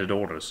level-headed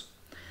orders.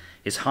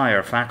 His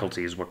higher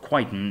faculties were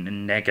quite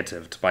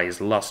negatived by his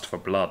lust for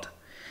blood.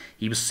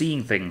 He was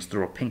seeing things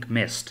through a pink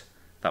mist.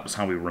 That was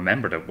how he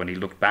remembered it when he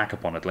looked back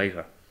upon it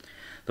later.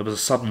 There was a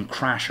sudden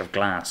crash of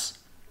glass.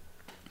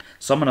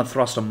 Someone had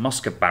thrust a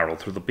musket barrel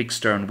through the big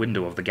stern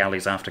window of the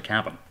galley's after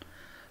cabin.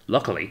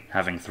 Luckily,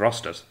 having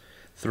thrust it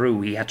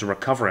through, he had to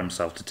recover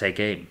himself to take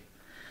aim.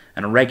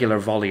 An irregular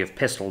volley of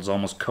pistols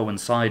almost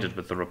coincided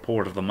with the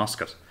report of the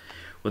musket.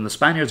 When the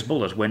Spaniard's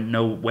bullet went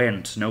no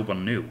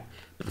one knew,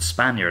 but the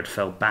Spaniard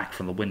fell back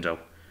from the window.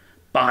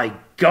 "By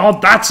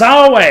God, that's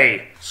our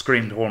way!"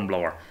 screamed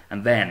Hornblower,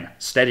 and then,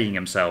 steadying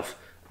himself,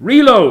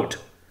 "Reload!"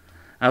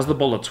 As the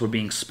bullets were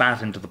being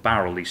spat into the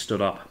barrel, he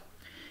stood up.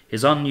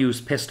 His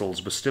unused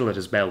pistols were still at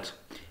his belt.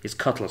 His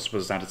cutlass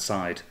was at his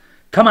side.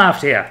 "Come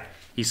aft here,"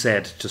 he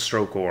said to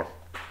stroke oar.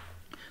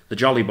 The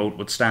jolly boat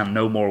would stand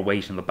no more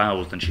weight in the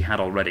bows than she had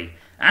already.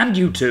 "And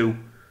you two!"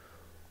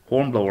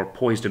 Hornblower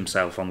poised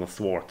himself on the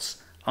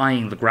thwarts,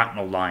 eyeing the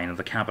grapnel line of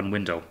the cabin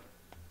window.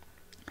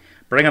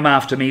 "Bring 'em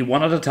aft to me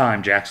one at a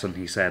time, Jackson,"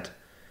 he said.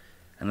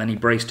 And then he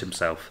braced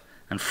himself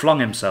and flung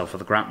himself at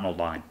the grapnel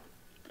line.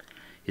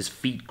 His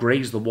feet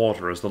grazed the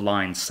water as the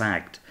line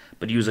sagged,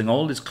 but using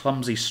all his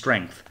clumsy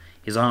strength,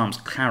 his arms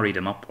carried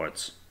him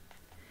upwards.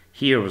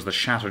 Here was the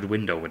shattered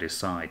window at his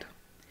side.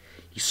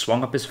 He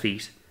swung up his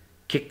feet,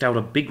 kicked out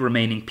a big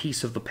remaining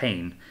piece of the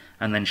pane,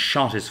 and then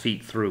shot his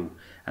feet through,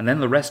 and then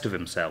the rest of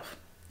himself.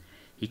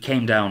 He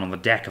came down on the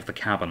deck of the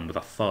cabin with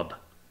a thud.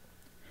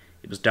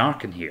 It was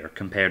dark in here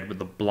compared with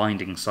the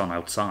blinding sun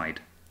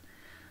outside.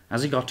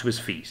 As he got to his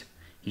feet,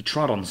 he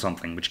trod on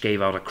something which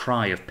gave out a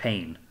cry of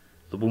pain,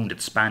 the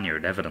wounded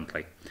Spaniard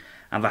evidently,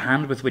 and the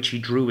hand with which he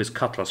drew his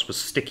cutlass was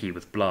sticky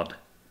with blood.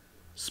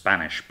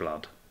 Spanish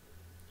blood.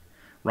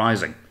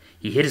 Rising,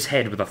 he hit his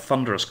head with a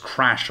thunderous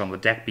crash on the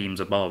deck beams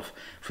above,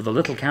 for the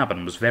little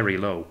cabin was very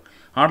low,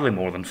 hardly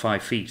more than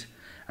 5 feet,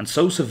 and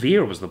so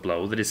severe was the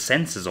blow that his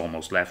senses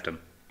almost left him.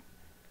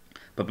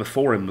 But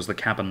before him was the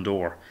cabin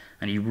door,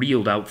 and he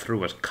reeled out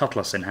through it,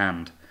 cutlass in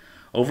hand.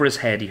 Over his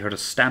head he heard a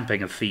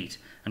stamping of feet,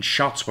 and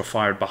shots were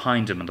fired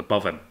behind him and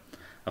above him.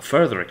 A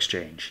further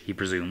exchange, he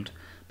presumed,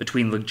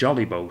 between the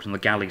jolly boat and the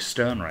galley's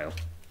stern rail.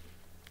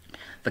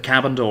 The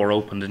cabin door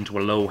opened into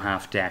a low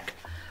half-deck,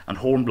 and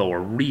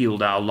Hornblower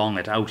reeled along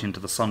it out into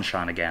the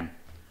sunshine again.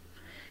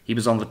 He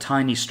was on the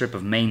tiny strip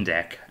of main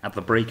deck at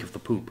the break of the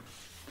poop.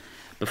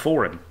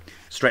 Before him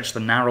stretched the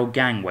narrow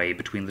gangway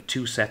between the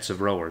 2 sets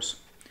of rowers.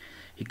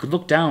 He could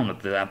look down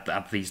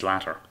at these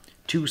latter,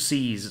 2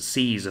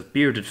 seas of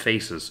bearded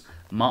faces,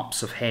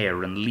 mops of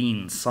hair and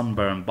lean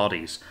sunburned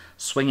bodies,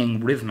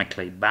 swinging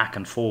rhythmically back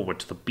and forward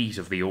to the beat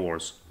of the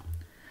oars.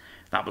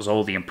 That was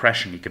all the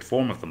impression he could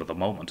form of them at the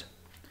moment.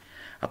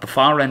 At the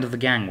far end of the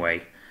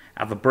gangway,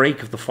 at the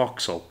break of the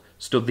forecastle,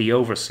 stood the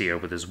overseer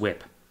with his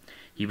whip.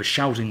 He was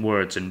shouting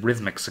words in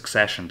rhythmic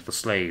succession to the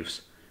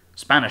slaves,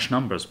 Spanish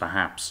numbers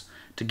perhaps,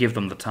 to give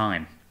them the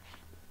time.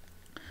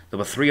 There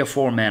were 3 or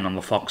 4 men on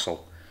the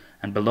forecastle,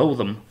 and below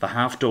them the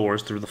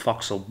half-doors through the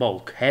forecastle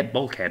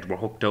bulkhead were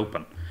hooked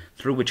open,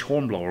 through which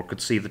Hornblower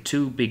could see the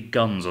 2 big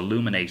guns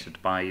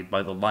illuminated by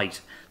the light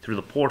through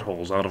the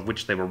portholes out of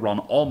which they were run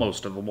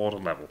almost at the water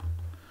level.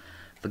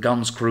 The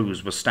guns'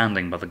 crews were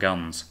standing by the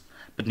guns,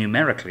 but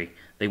numerically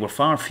they were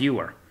far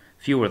fewer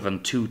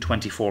than 2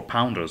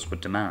 24-pounders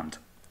would demand.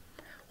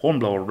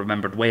 Hornblower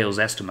remembered Wales'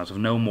 estimate of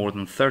no more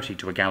than 30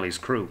 to a galley's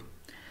crew.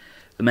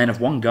 The men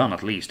of 1 gun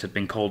at least had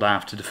been called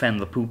aft to defend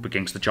the poop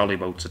against the jolly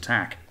boat's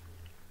attack.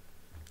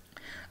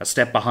 A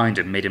step behind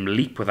him made him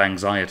leap with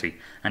anxiety,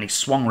 and he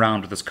swung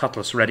round with his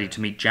cutlass ready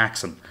to meet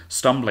Jackson,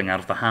 stumbling out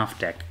of the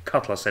half-deck,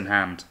 cutlass in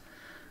hand.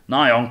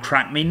 "Nigh on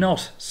crack me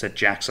nut," said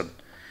Jackson.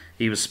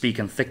 He was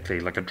speaking thickly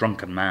like a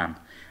drunken man,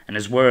 and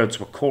his words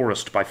were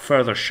chorused by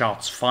further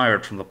shots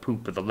fired from the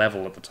poop at the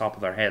level at the top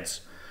of their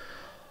heads.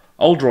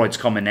 "Oldroyd's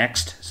coming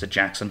next," said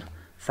Jackson.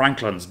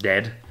 "Franklin's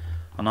dead."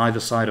 On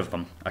either side of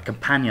them, a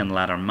companion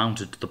ladder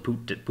mounted to the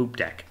poop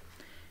deck.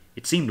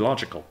 It seemed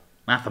logical,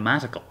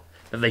 mathematical,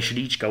 that they should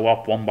each go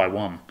up one by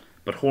one,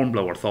 but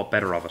Hornblower thought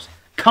better of it.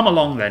 "Come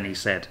along then," he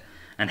said,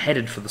 and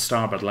headed for the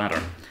starboard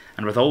ladder,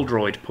 and with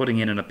Oldroyd putting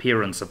in an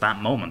appearance at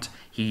that moment,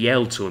 he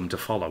yelled to him to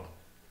follow.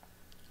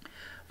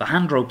 The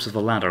hand ropes of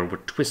the ladder were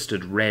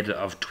twisted red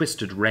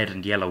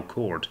and yellow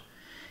cord.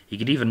 He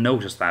could even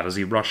notice that as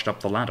he rushed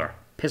up the ladder,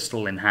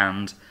 pistol in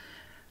hand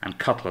and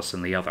cutlass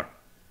in the other.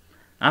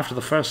 After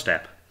the first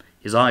step,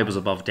 his eye was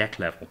above deck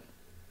level.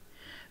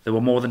 There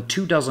were more than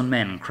 24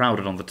 men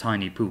crowded on the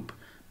tiny poop,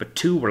 but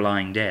 2 were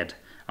lying dead,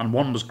 and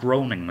 1 was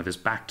groaning with his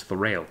back to the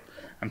rail,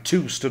 and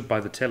 2 stood by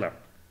the tiller.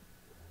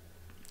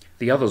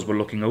 The others were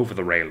looking over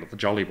the rail at the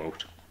jolly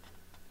boat.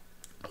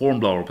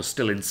 Hornblower was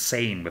still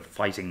insane with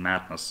fighting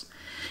madness.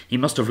 He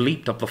must have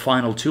leaped up the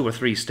final 2 or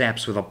 3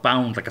 steps with a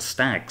bound like a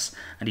stag's,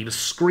 and he was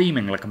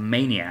screaming like a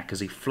maniac as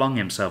he flung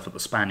himself at the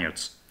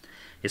Spaniards.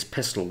 His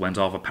pistol went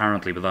off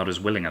apparently without his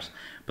willing it,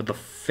 but the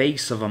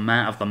face of the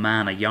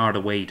man a yard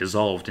away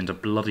dissolved into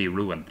bloody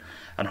ruin,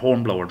 and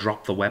Hornblower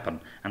dropped the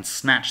weapon and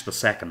snatched the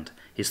second,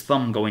 his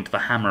thumb going to the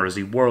hammer as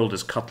he whirled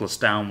his cutlass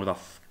down with a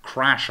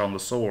crash on the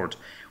sword,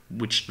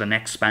 which the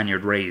next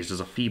Spaniard raised as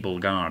a feeble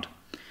guard.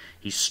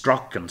 He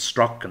struck and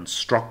struck and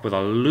struck with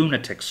a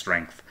lunatic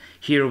strength.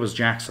 Here was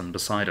Jackson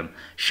beside him,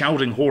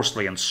 shouting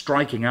hoarsely and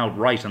striking out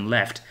right and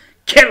left.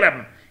 "Kill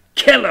him!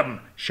 Kill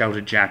him!"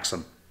 shouted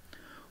Jackson.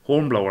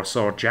 Hornblower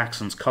saw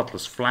Jackson's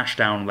cutlass flash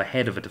down on the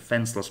head of a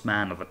defenceless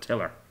man at the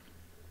tiller.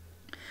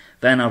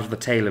 Then, out of the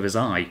tail of his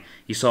eye,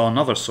 he saw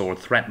another sword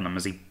threaten him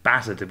as he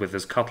batted with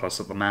his cutlass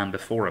at the man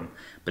before him,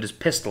 but his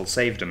pistol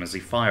saved him as he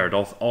fired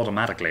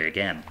automatically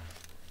again.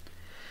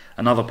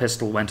 Another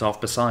pistol went off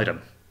beside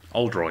him.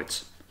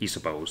 Oldroyd's, he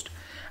supposed,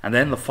 and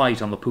then the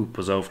fight on the poop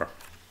was over.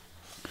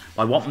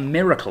 By what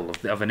miracle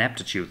of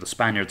ineptitude the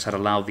Spaniards had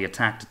allowed the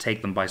attack to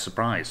take them by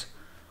surprise,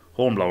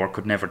 Hornblower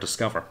could never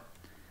discover.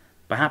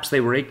 Perhaps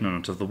they were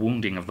ignorant of the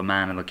wounding of the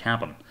man in the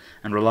cabin,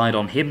 and relied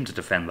on him to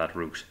defend that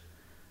route.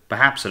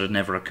 Perhaps it had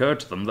never occurred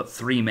to them that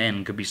 3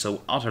 men could be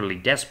so utterly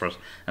desperate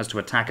as to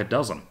attack a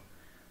dozen.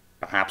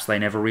 Perhaps they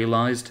never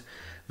realized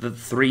that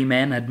 3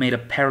 men had made a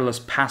perilous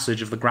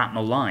passage of the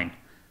grapnel line.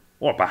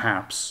 Or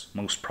perhaps,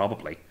 most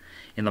probably,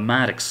 in the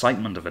mad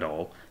excitement of it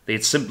all, they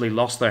had simply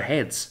lost their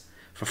heads,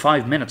 for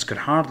 5 minutes could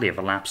hardly have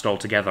elapsed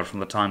altogether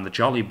from the time the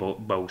jolly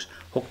boat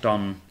hooked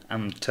on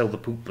until the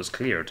poop was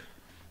cleared.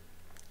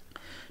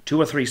 2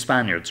 or 3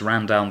 Spaniards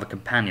ran down the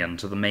companion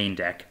to the main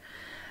deck,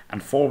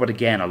 and forward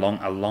again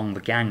along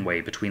the gangway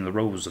between the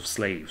rows of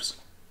slaves.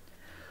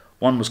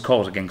 One was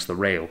caught against the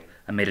rail,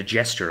 and made a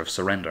gesture of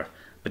surrender,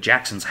 but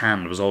Jackson's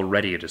hand was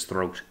already at his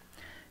throat.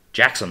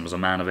 Jackson was a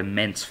man of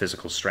immense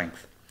physical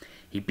strength.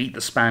 He beat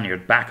the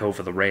Spaniard back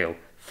over the rail,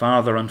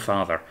 farther and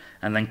farther,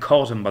 and then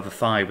caught him by the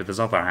thigh with his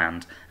other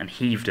hand, and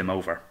heaved him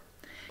over.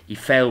 He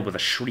fell with a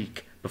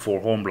shriek before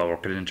Hornblower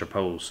could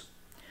interpose.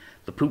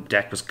 The poop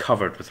deck was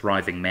covered with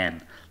writhing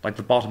men, like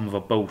the bottom of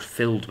a boat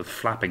filled with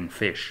flapping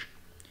fish.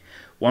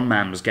 One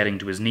man was getting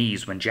to his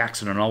knees when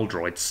Jackson and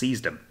Oldroyd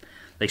seized him.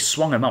 They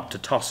swung him up to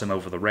toss him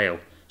over the rail.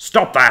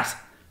 "Stop that!"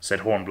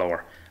 said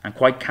Hornblower, and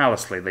quite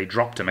callously they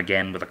dropped him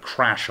again with a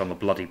crash on the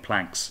bloody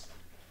planks.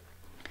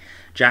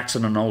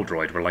 Jackson and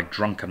Oldroyd were like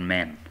drunken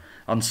men,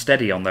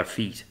 unsteady on their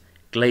feet,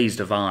 glazed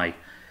of eye,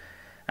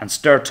 and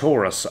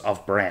stertorous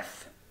of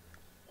breath.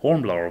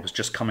 Hornblower was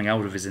just coming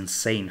out of his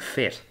insane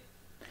fit.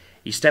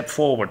 He stepped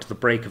forward to the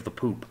break of the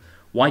poop,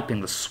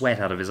 wiping the sweat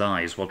out of his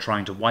eyes while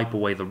trying to wipe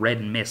away the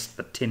red mist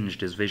that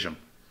tinged his vision.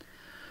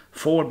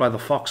 Forward by the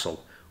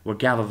forecastle were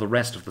gathered the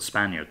rest of the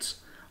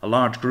Spaniards, a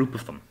large group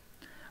of them.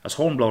 As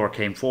Hornblower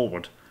came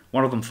forward,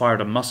 one of them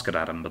fired a musket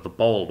at him, but the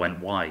ball went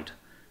wide.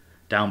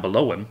 Down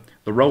below him,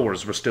 the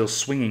rowers were still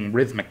swinging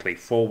rhythmically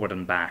forward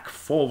and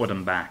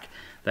back,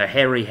 their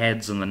hairy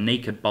heads and the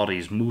naked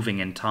bodies moving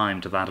in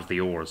time to that of the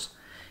oars,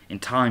 in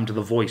time to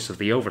the voice of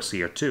the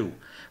overseer too,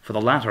 for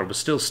the latter was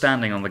still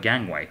standing on the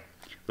gangway.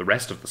 The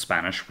rest of the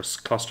Spanish were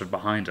clustered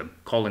behind him,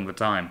 calling the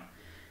time.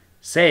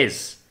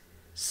 "Seis!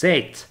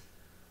 Seit!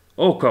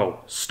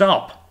 Ocho!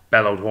 Stop!"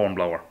 bellowed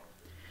Hornblower.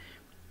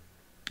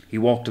 He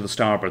walked to the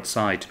starboard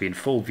side to be in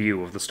full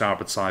view of the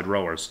starboard side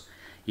rowers.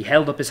 He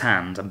held up his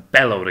hand and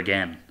bellowed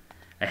again.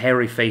 A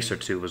hairy face or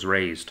 2 was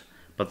raised,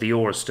 but the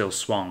oars still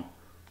swung.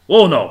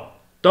 "Uno!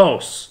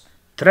 Dos!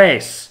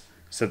 Tres!"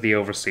 said the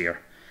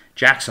overseer.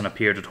 Jackson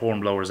appeared at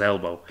Hornblower's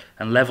elbow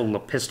and levelled a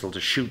pistol to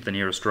shoot the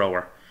nearest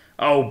rower.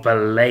 "Oh,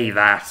 belay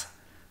that!"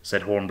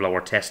 said Hornblower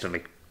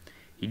testily.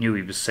 He knew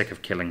he was sick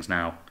of killings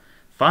now.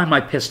 "Find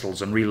my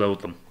pistols and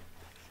reload them."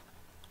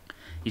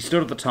 He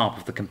stood at the top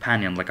of the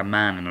companion like a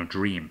man in a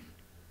dream,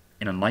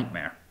 in a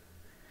nightmare.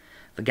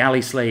 The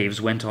galley slaves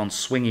went on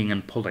swinging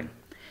and pulling.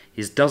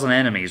 His dozen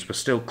enemies were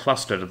still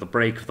clustered at the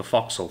break of the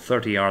forecastle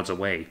 30 yards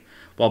away,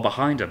 while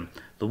behind him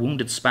the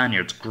wounded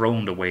Spaniards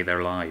groaned away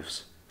their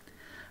lives.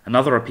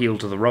 Another appeal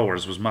to the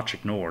rowers was much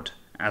ignored,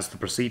 as the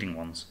preceding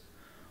ones.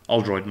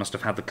 Oldroyd must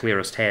have had the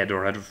clearest head,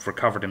 or had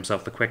recovered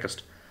himself the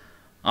quickest.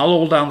 "I'll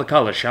hold down the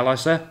colours, shall I,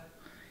 sir?"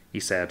 he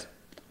said.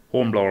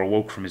 Hornblower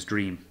woke from his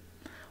dream.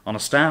 On a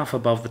staff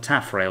above the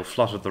taffrail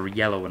fluttered the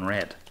yellow and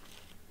red.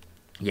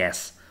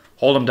 "Yes,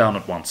 hold him down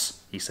at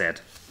once," he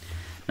said.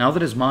 Now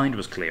that his mind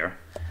was clear,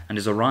 and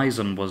his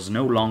horizon was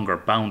no longer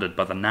bounded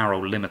by the narrow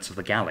limits of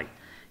the galley,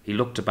 he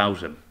looked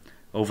about him,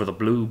 over the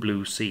blue,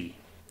 blue sea.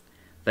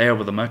 There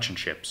were the merchant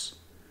ships.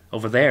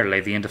 Over there lay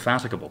the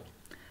Indefatigable.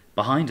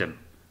 Behind him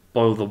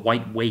boiled the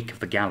white wake of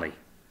the galley,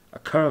 a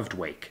curved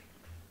wake.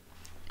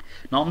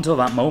 Not until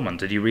that moment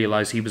did he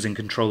realize he was in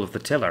control of the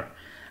tiller,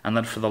 and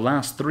that for the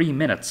last 3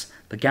 minutes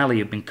the galley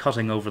had been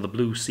cutting over the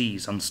blue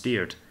seas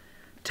unsteered.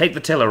 "Take the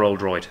tiller, old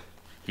droid,"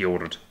 he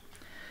ordered.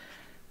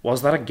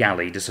 Was that a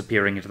galley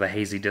disappearing into the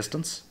hazy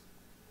distance?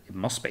 It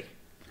must be.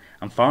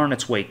 And far in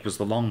its wake was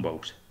the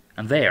longboat,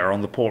 and there,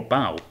 on the port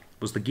bow,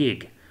 was the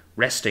gig,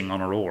 resting on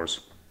her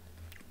oars.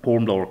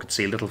 Hornblower could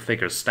see little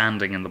figures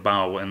standing in the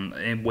bow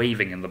and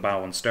waving in the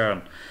bow and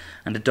stern,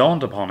 and it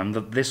dawned upon him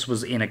that this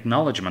was in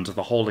acknowledgment of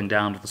the hauling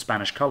down of the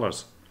Spanish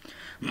colours.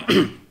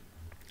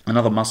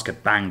 Another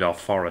musket banged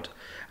off forward,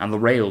 and the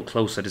rail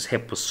close at his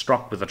hip was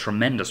struck with a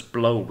tremendous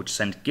blow which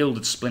sent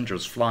gilded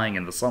splinters flying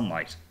in the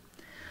sunlight.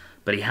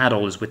 But he had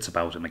all his wits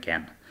about him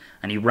again,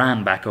 and he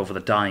ran back over the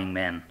dying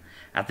men.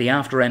 At the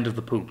after end of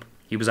the poop,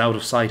 he was out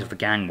of sight of the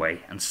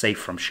gangway and safe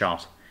from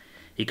shot.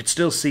 He could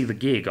still see the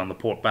gig on the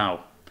port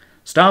bow.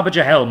 "Starboard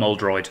your helm, old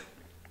droid."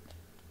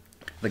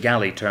 The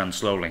galley turned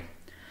slowly.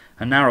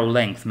 Her narrow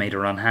length made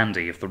her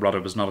unhandy if the rudder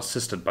was not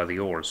assisted by the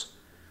oars.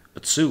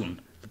 But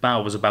soon the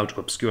bow was about to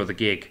obscure the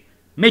gig.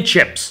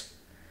 "Midships!"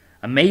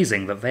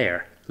 Amazing that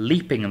there,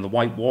 leaping in the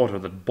white water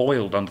that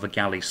boiled under the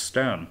galley's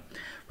stern,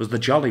 was the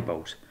jolly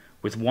boat,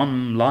 with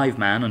 1 live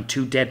man and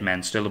 2 dead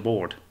men still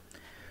aboard.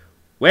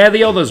 "Where are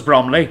the others,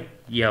 Bromley?"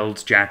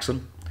 yelled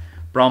Jackson.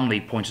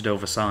 Bromley pointed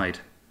overside.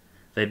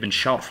 They had been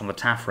shot from the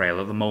taffrail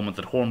at the moment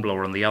that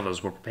Hornblower and the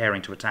others were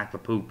preparing to attack the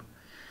poop.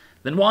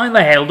 "Then why in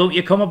the hell don't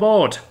you come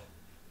aboard?"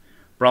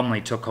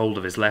 Bromley took hold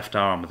of his left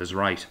arm with his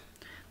right.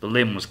 The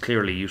limb was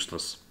clearly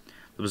useless.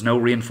 There was no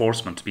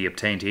reinforcement to be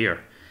obtained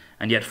here,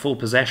 and yet full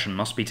possession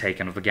must be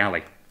taken of the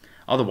galley.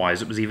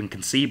 Otherwise it was even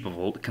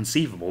conceivable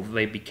that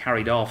they'd be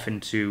carried off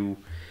into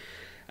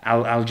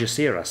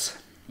Algeciras.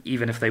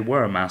 Even if they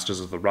were masters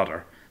of the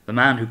rudder, the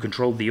man who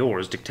controlled the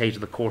oars dictated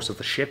the course of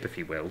the ship if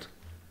he willed.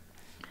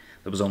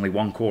 There was only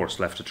one course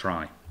left to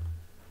try.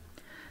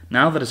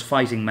 Now that his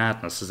fighting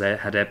madness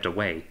had ebbed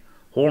away,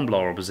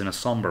 Hornblower was in a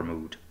sombre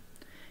mood.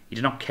 He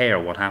did not care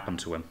what happened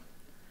to him.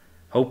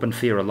 Hope and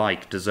fear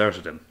alike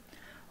deserted him,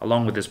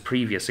 along with his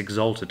previous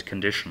exalted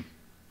condition.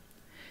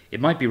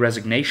 It might be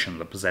resignation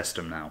that possessed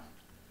him now.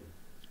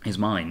 His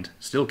mind,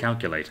 still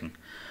calculating,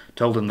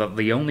 told him that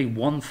the only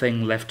one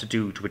thing left to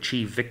do to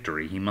achieve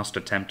victory he must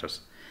attempt it,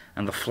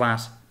 and the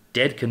flat,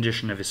 dead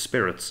condition of his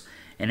spirits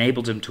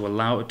enabled him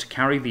to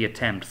carry the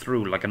attempt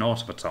through like an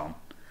automaton,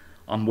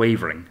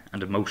 unwavering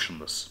and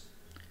emotionless.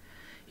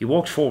 He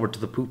walked forward to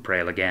the poop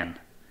rail again.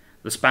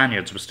 The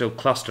Spaniards were still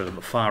clustered at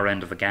the far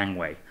end of the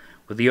gangway,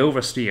 with the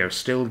overseer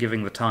still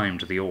giving the time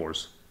to the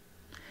oars.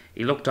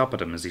 He looked up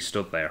at him as he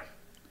stood there.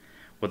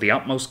 With the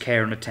utmost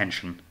care and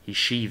attention, he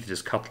sheathed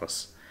his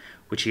cutlass,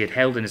 which he had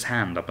held in his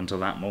hand up until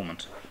that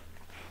moment.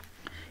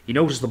 He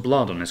noticed the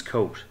blood on his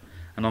coat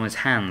and on his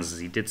hands as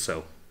he did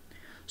so.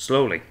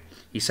 Slowly,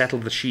 he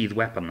settled the sheathed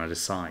weapon at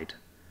his side.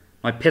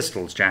 "My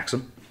pistols,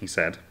 Jackson," he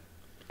said.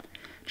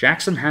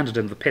 Jackson handed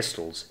him the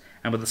pistols,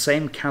 and with the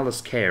same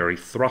callous care he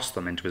thrust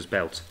them into his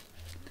belt.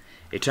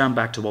 He turned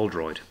back to Old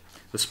Droid,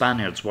 the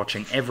Spaniards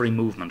watching every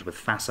movement with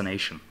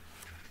fascination.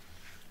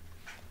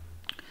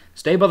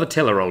 "Stay by the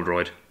tiller, Old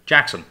Droid.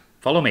 Jackson,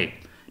 follow me.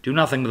 Do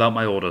nothing without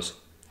my orders."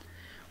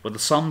 With the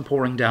sun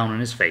pouring down on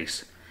his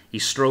face, he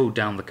strode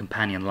down the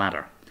companion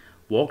ladder,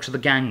 walked to the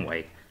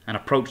gangway, and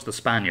approached the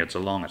Spaniards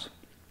along it.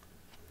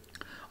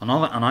 On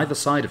either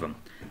side of him,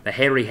 the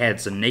hairy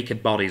heads and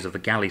naked bodies of the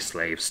galley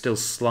slaves still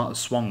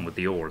swung with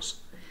the oars.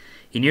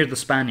 He neared the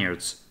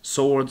Spaniards.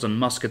 Swords and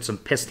muskets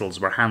and pistols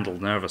were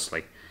handled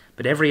nervously,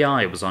 but every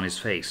eye was on his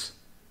face.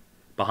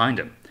 Behind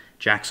him,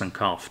 Jackson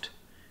coughed.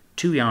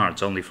 2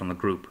 yards only from the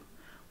group,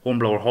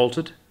 Hornblower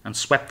halted and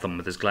swept them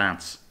with his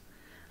glance.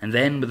 And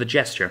then, with a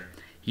gesture,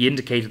 he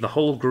indicated the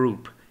whole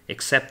group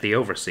except the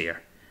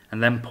overseer,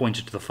 and then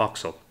pointed to the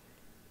forecastle.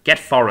 "Get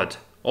forward,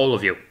 all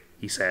of you,"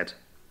 he said.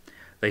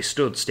 They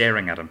stood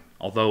staring at him,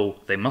 although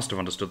they must have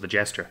understood the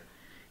gesture.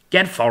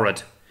 "Get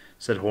forward,"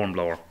 said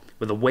Hornblower,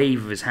 with a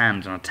wave of his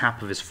hand and a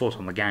tap of his foot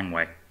on the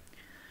gangway.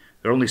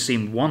 There was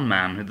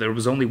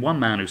only one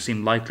man who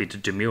seemed likely to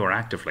demur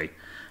actively,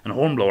 and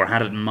Hornblower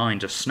had it in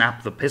mind to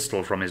snap the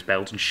pistol from his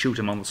belt and shoot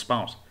him on the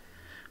spot.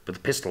 But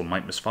the pistol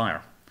might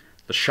misfire.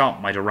 The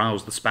shot might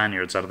arouse the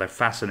Spaniards out of their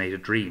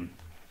fascinated dream.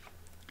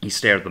 He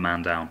stared the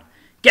man down.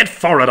 "Get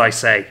forward, I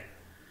say!"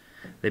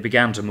 They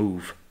began to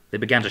move. They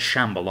began to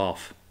shamble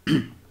off.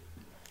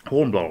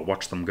 Hornblower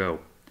watched them go.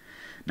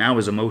 Now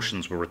his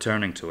emotions were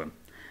returning to him,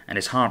 and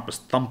his heart was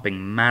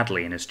thumping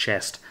madly in his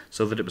chest,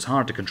 so that it was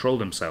hard to control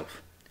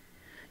himself.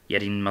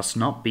 Yet he must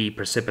not be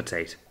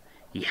precipitate.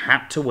 He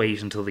had to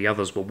wait until the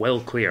others were well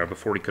clear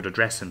before he could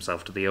address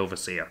himself to the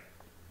overseer.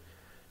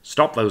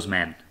 "Stop those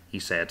men," he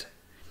said.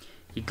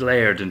 He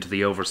glared into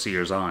the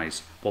overseer's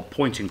eyes, while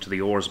pointing to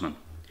the oarsmen.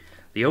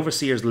 The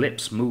overseer's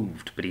lips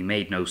moved, but he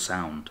made no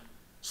sound.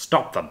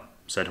 "Stop them,"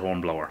 said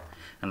Hornblower,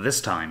 and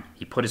this time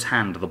he put his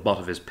hand to the butt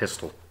of his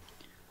pistol.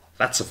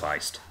 That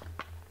sufficed.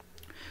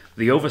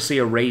 The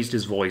overseer raised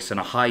his voice in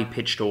a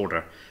high-pitched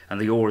order, and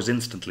the oars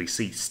instantly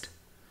ceased.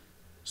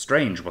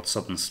 Strange what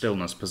sudden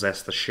stillness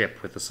possessed the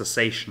ship with the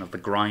cessation of the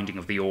grinding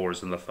of the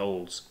oars in the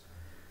tholes.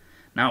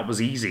 Now it was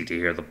easy to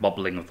hear the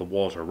bubbling of the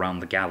water round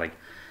the galley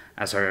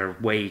as her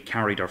way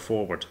carried her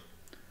forward.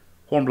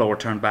 Hornblower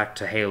turned back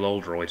to hail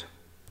Oldroyd.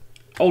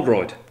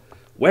 "Oldroyd,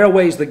 where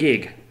away's the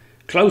gig?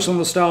 Close on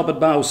the starboard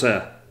bow,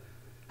 sir."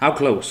 "How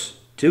close?"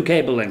 "2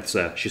 cable lengths,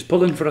 sir. She's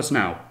pulling for us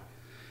now."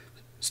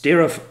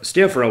 Steer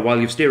for her while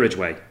you've steerage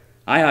way."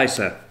 "Aye, aye,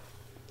 sir."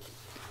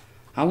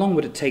 How long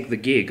would it take the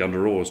gig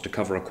under oars to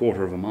cover a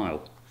quarter of a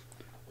mile?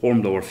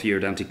 Hornblower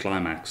feared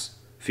anticlimax,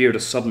 feared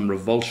a sudden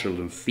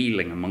revulsion of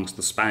feeling amongst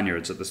the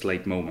Spaniards at this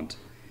late moment.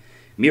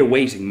 Mere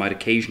waiting might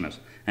occasion it,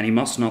 and he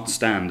must not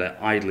stand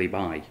idly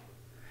by.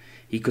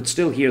 He could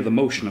still hear the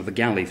motion of the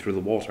galley through the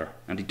water,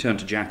 and he turned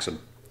to Jackson.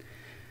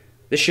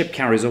 "This ship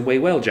carries her way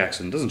well,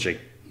 Jackson, doesn't she?"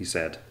 he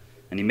said,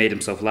 and he made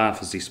himself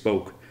laugh as he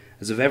spoke,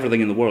 as if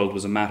everything in the world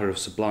was a matter of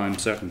sublime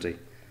certainty.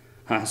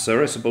 "Ah,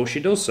 sir, I suppose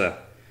she does, sir,"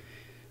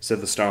 said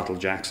the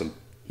startled Jackson.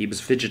 He was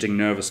fidgeting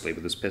nervously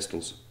with his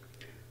pistols.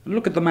 "And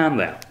look at the man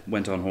there,"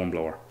 went on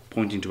Hornblower,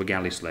 pointing to a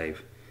galley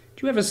slave.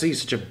 "Do you ever see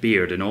such a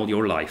beard in all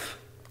your life?"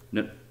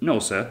 No,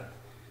 sir."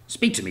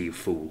 "Speak to me, you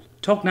fool.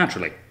 Talk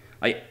naturally."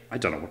 I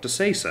don't know what to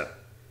say, sir."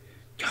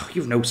 "Oh,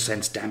 you've no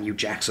sense, damn you,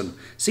 Jackson.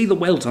 See the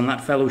welt on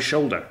that fellow's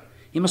shoulder.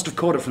 He must have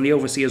caught it from the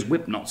overseer's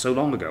whip not so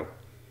long ago."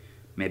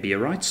 "Maybe you're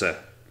right, sir."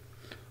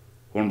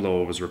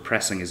 Hornblower was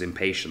repressing his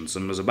impatience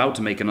and was about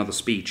to make another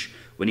speech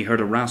when he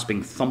heard a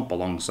rasping thump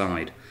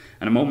alongside,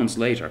 and a moment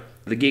later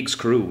the gig's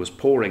crew was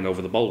pouring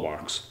over the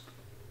bulwarks.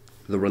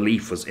 The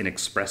relief was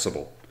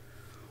inexpressible.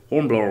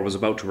 Hornblower was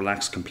about to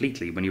relax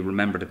completely when he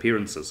remembered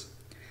appearances.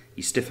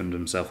 He stiffened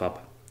himself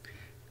up.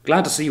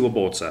 "Glad to see you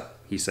aboard, sir,"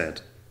 he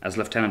said, as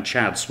Lieutenant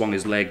Chad swung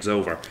his legs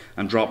over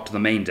and dropped to the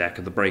main deck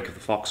at the break of the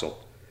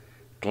forecastle.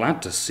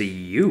 "Glad to see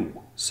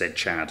you," said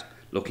Chad,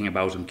 looking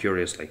about him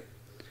curiously.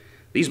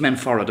 "These men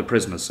forrard are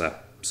prisoners, sir,"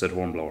 said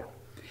Hornblower.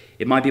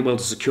 "It might be well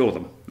to secure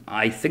them.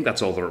 I think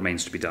that's all that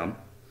remains to be done."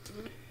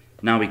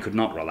 Now he could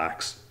not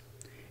relax.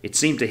 It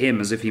seemed to him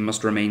as if he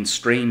must remain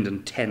strained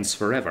and tense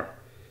forever,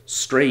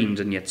 strained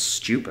and yet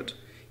stupid,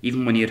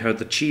 even when he had heard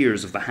the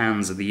cheers of the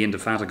hands of the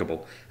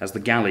Indefatigable as the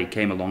galley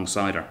came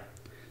alongside her.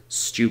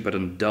 Stupid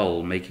and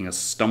dull, making a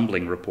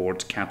stumbling report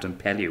to Captain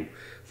Pellew,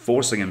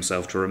 forcing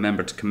himself to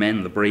remember to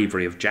commend the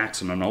bravery of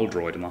Jackson and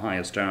Oldroyd in the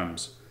highest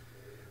terms.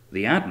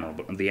 The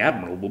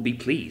Admiral will be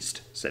pleased,"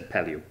 said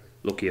Pellew,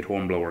 looking at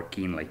Hornblower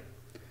keenly.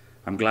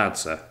 "I'm glad,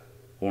 sir,"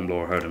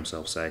 Hornblower heard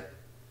himself say.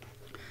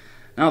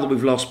 "Now that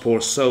we've lost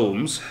poor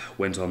Soames,"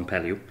 went on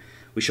Pellew,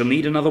 "we shall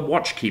need another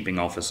watch-keeping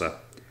officer.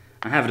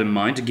 I have it in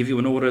mind to give you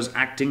an order as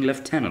acting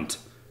lieutenant."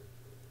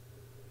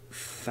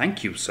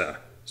 "Thank you, sir,"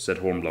 said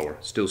Hornblower,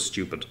 still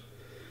stupid.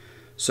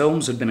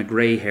 Soames had been a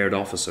grey-haired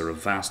officer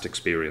of vast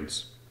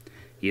experience.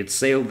 He had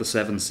sailed the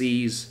 7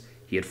 seas,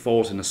 he had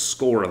fought in a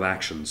score of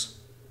actions,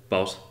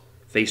 but,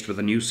 faced with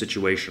a new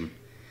situation,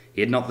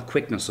 he had not the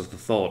quickness of the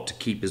thought to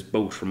keep his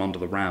boat from under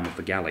the ram of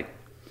the galley.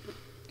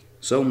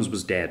 Soames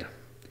was dead,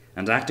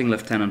 and acting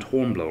Lieutenant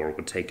Hornblower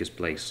would take his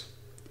place.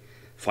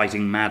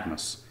 Fighting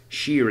madness,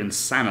 sheer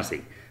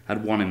insanity,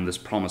 had won him this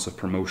promise of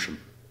promotion.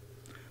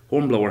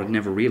 Hornblower had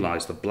never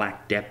realized the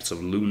black depths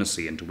of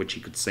lunacy into which he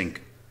could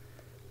sink.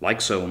 Like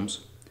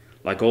Soames,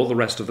 like all the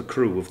rest of the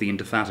crew of the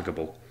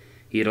Indefatigable,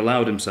 he had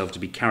allowed himself to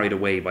be carried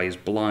away by his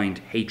blind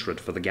hatred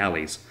for the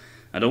galleys,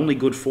 and only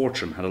good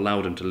fortune had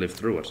allowed him to live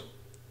through it.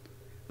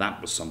 That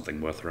was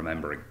something worth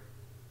remembering.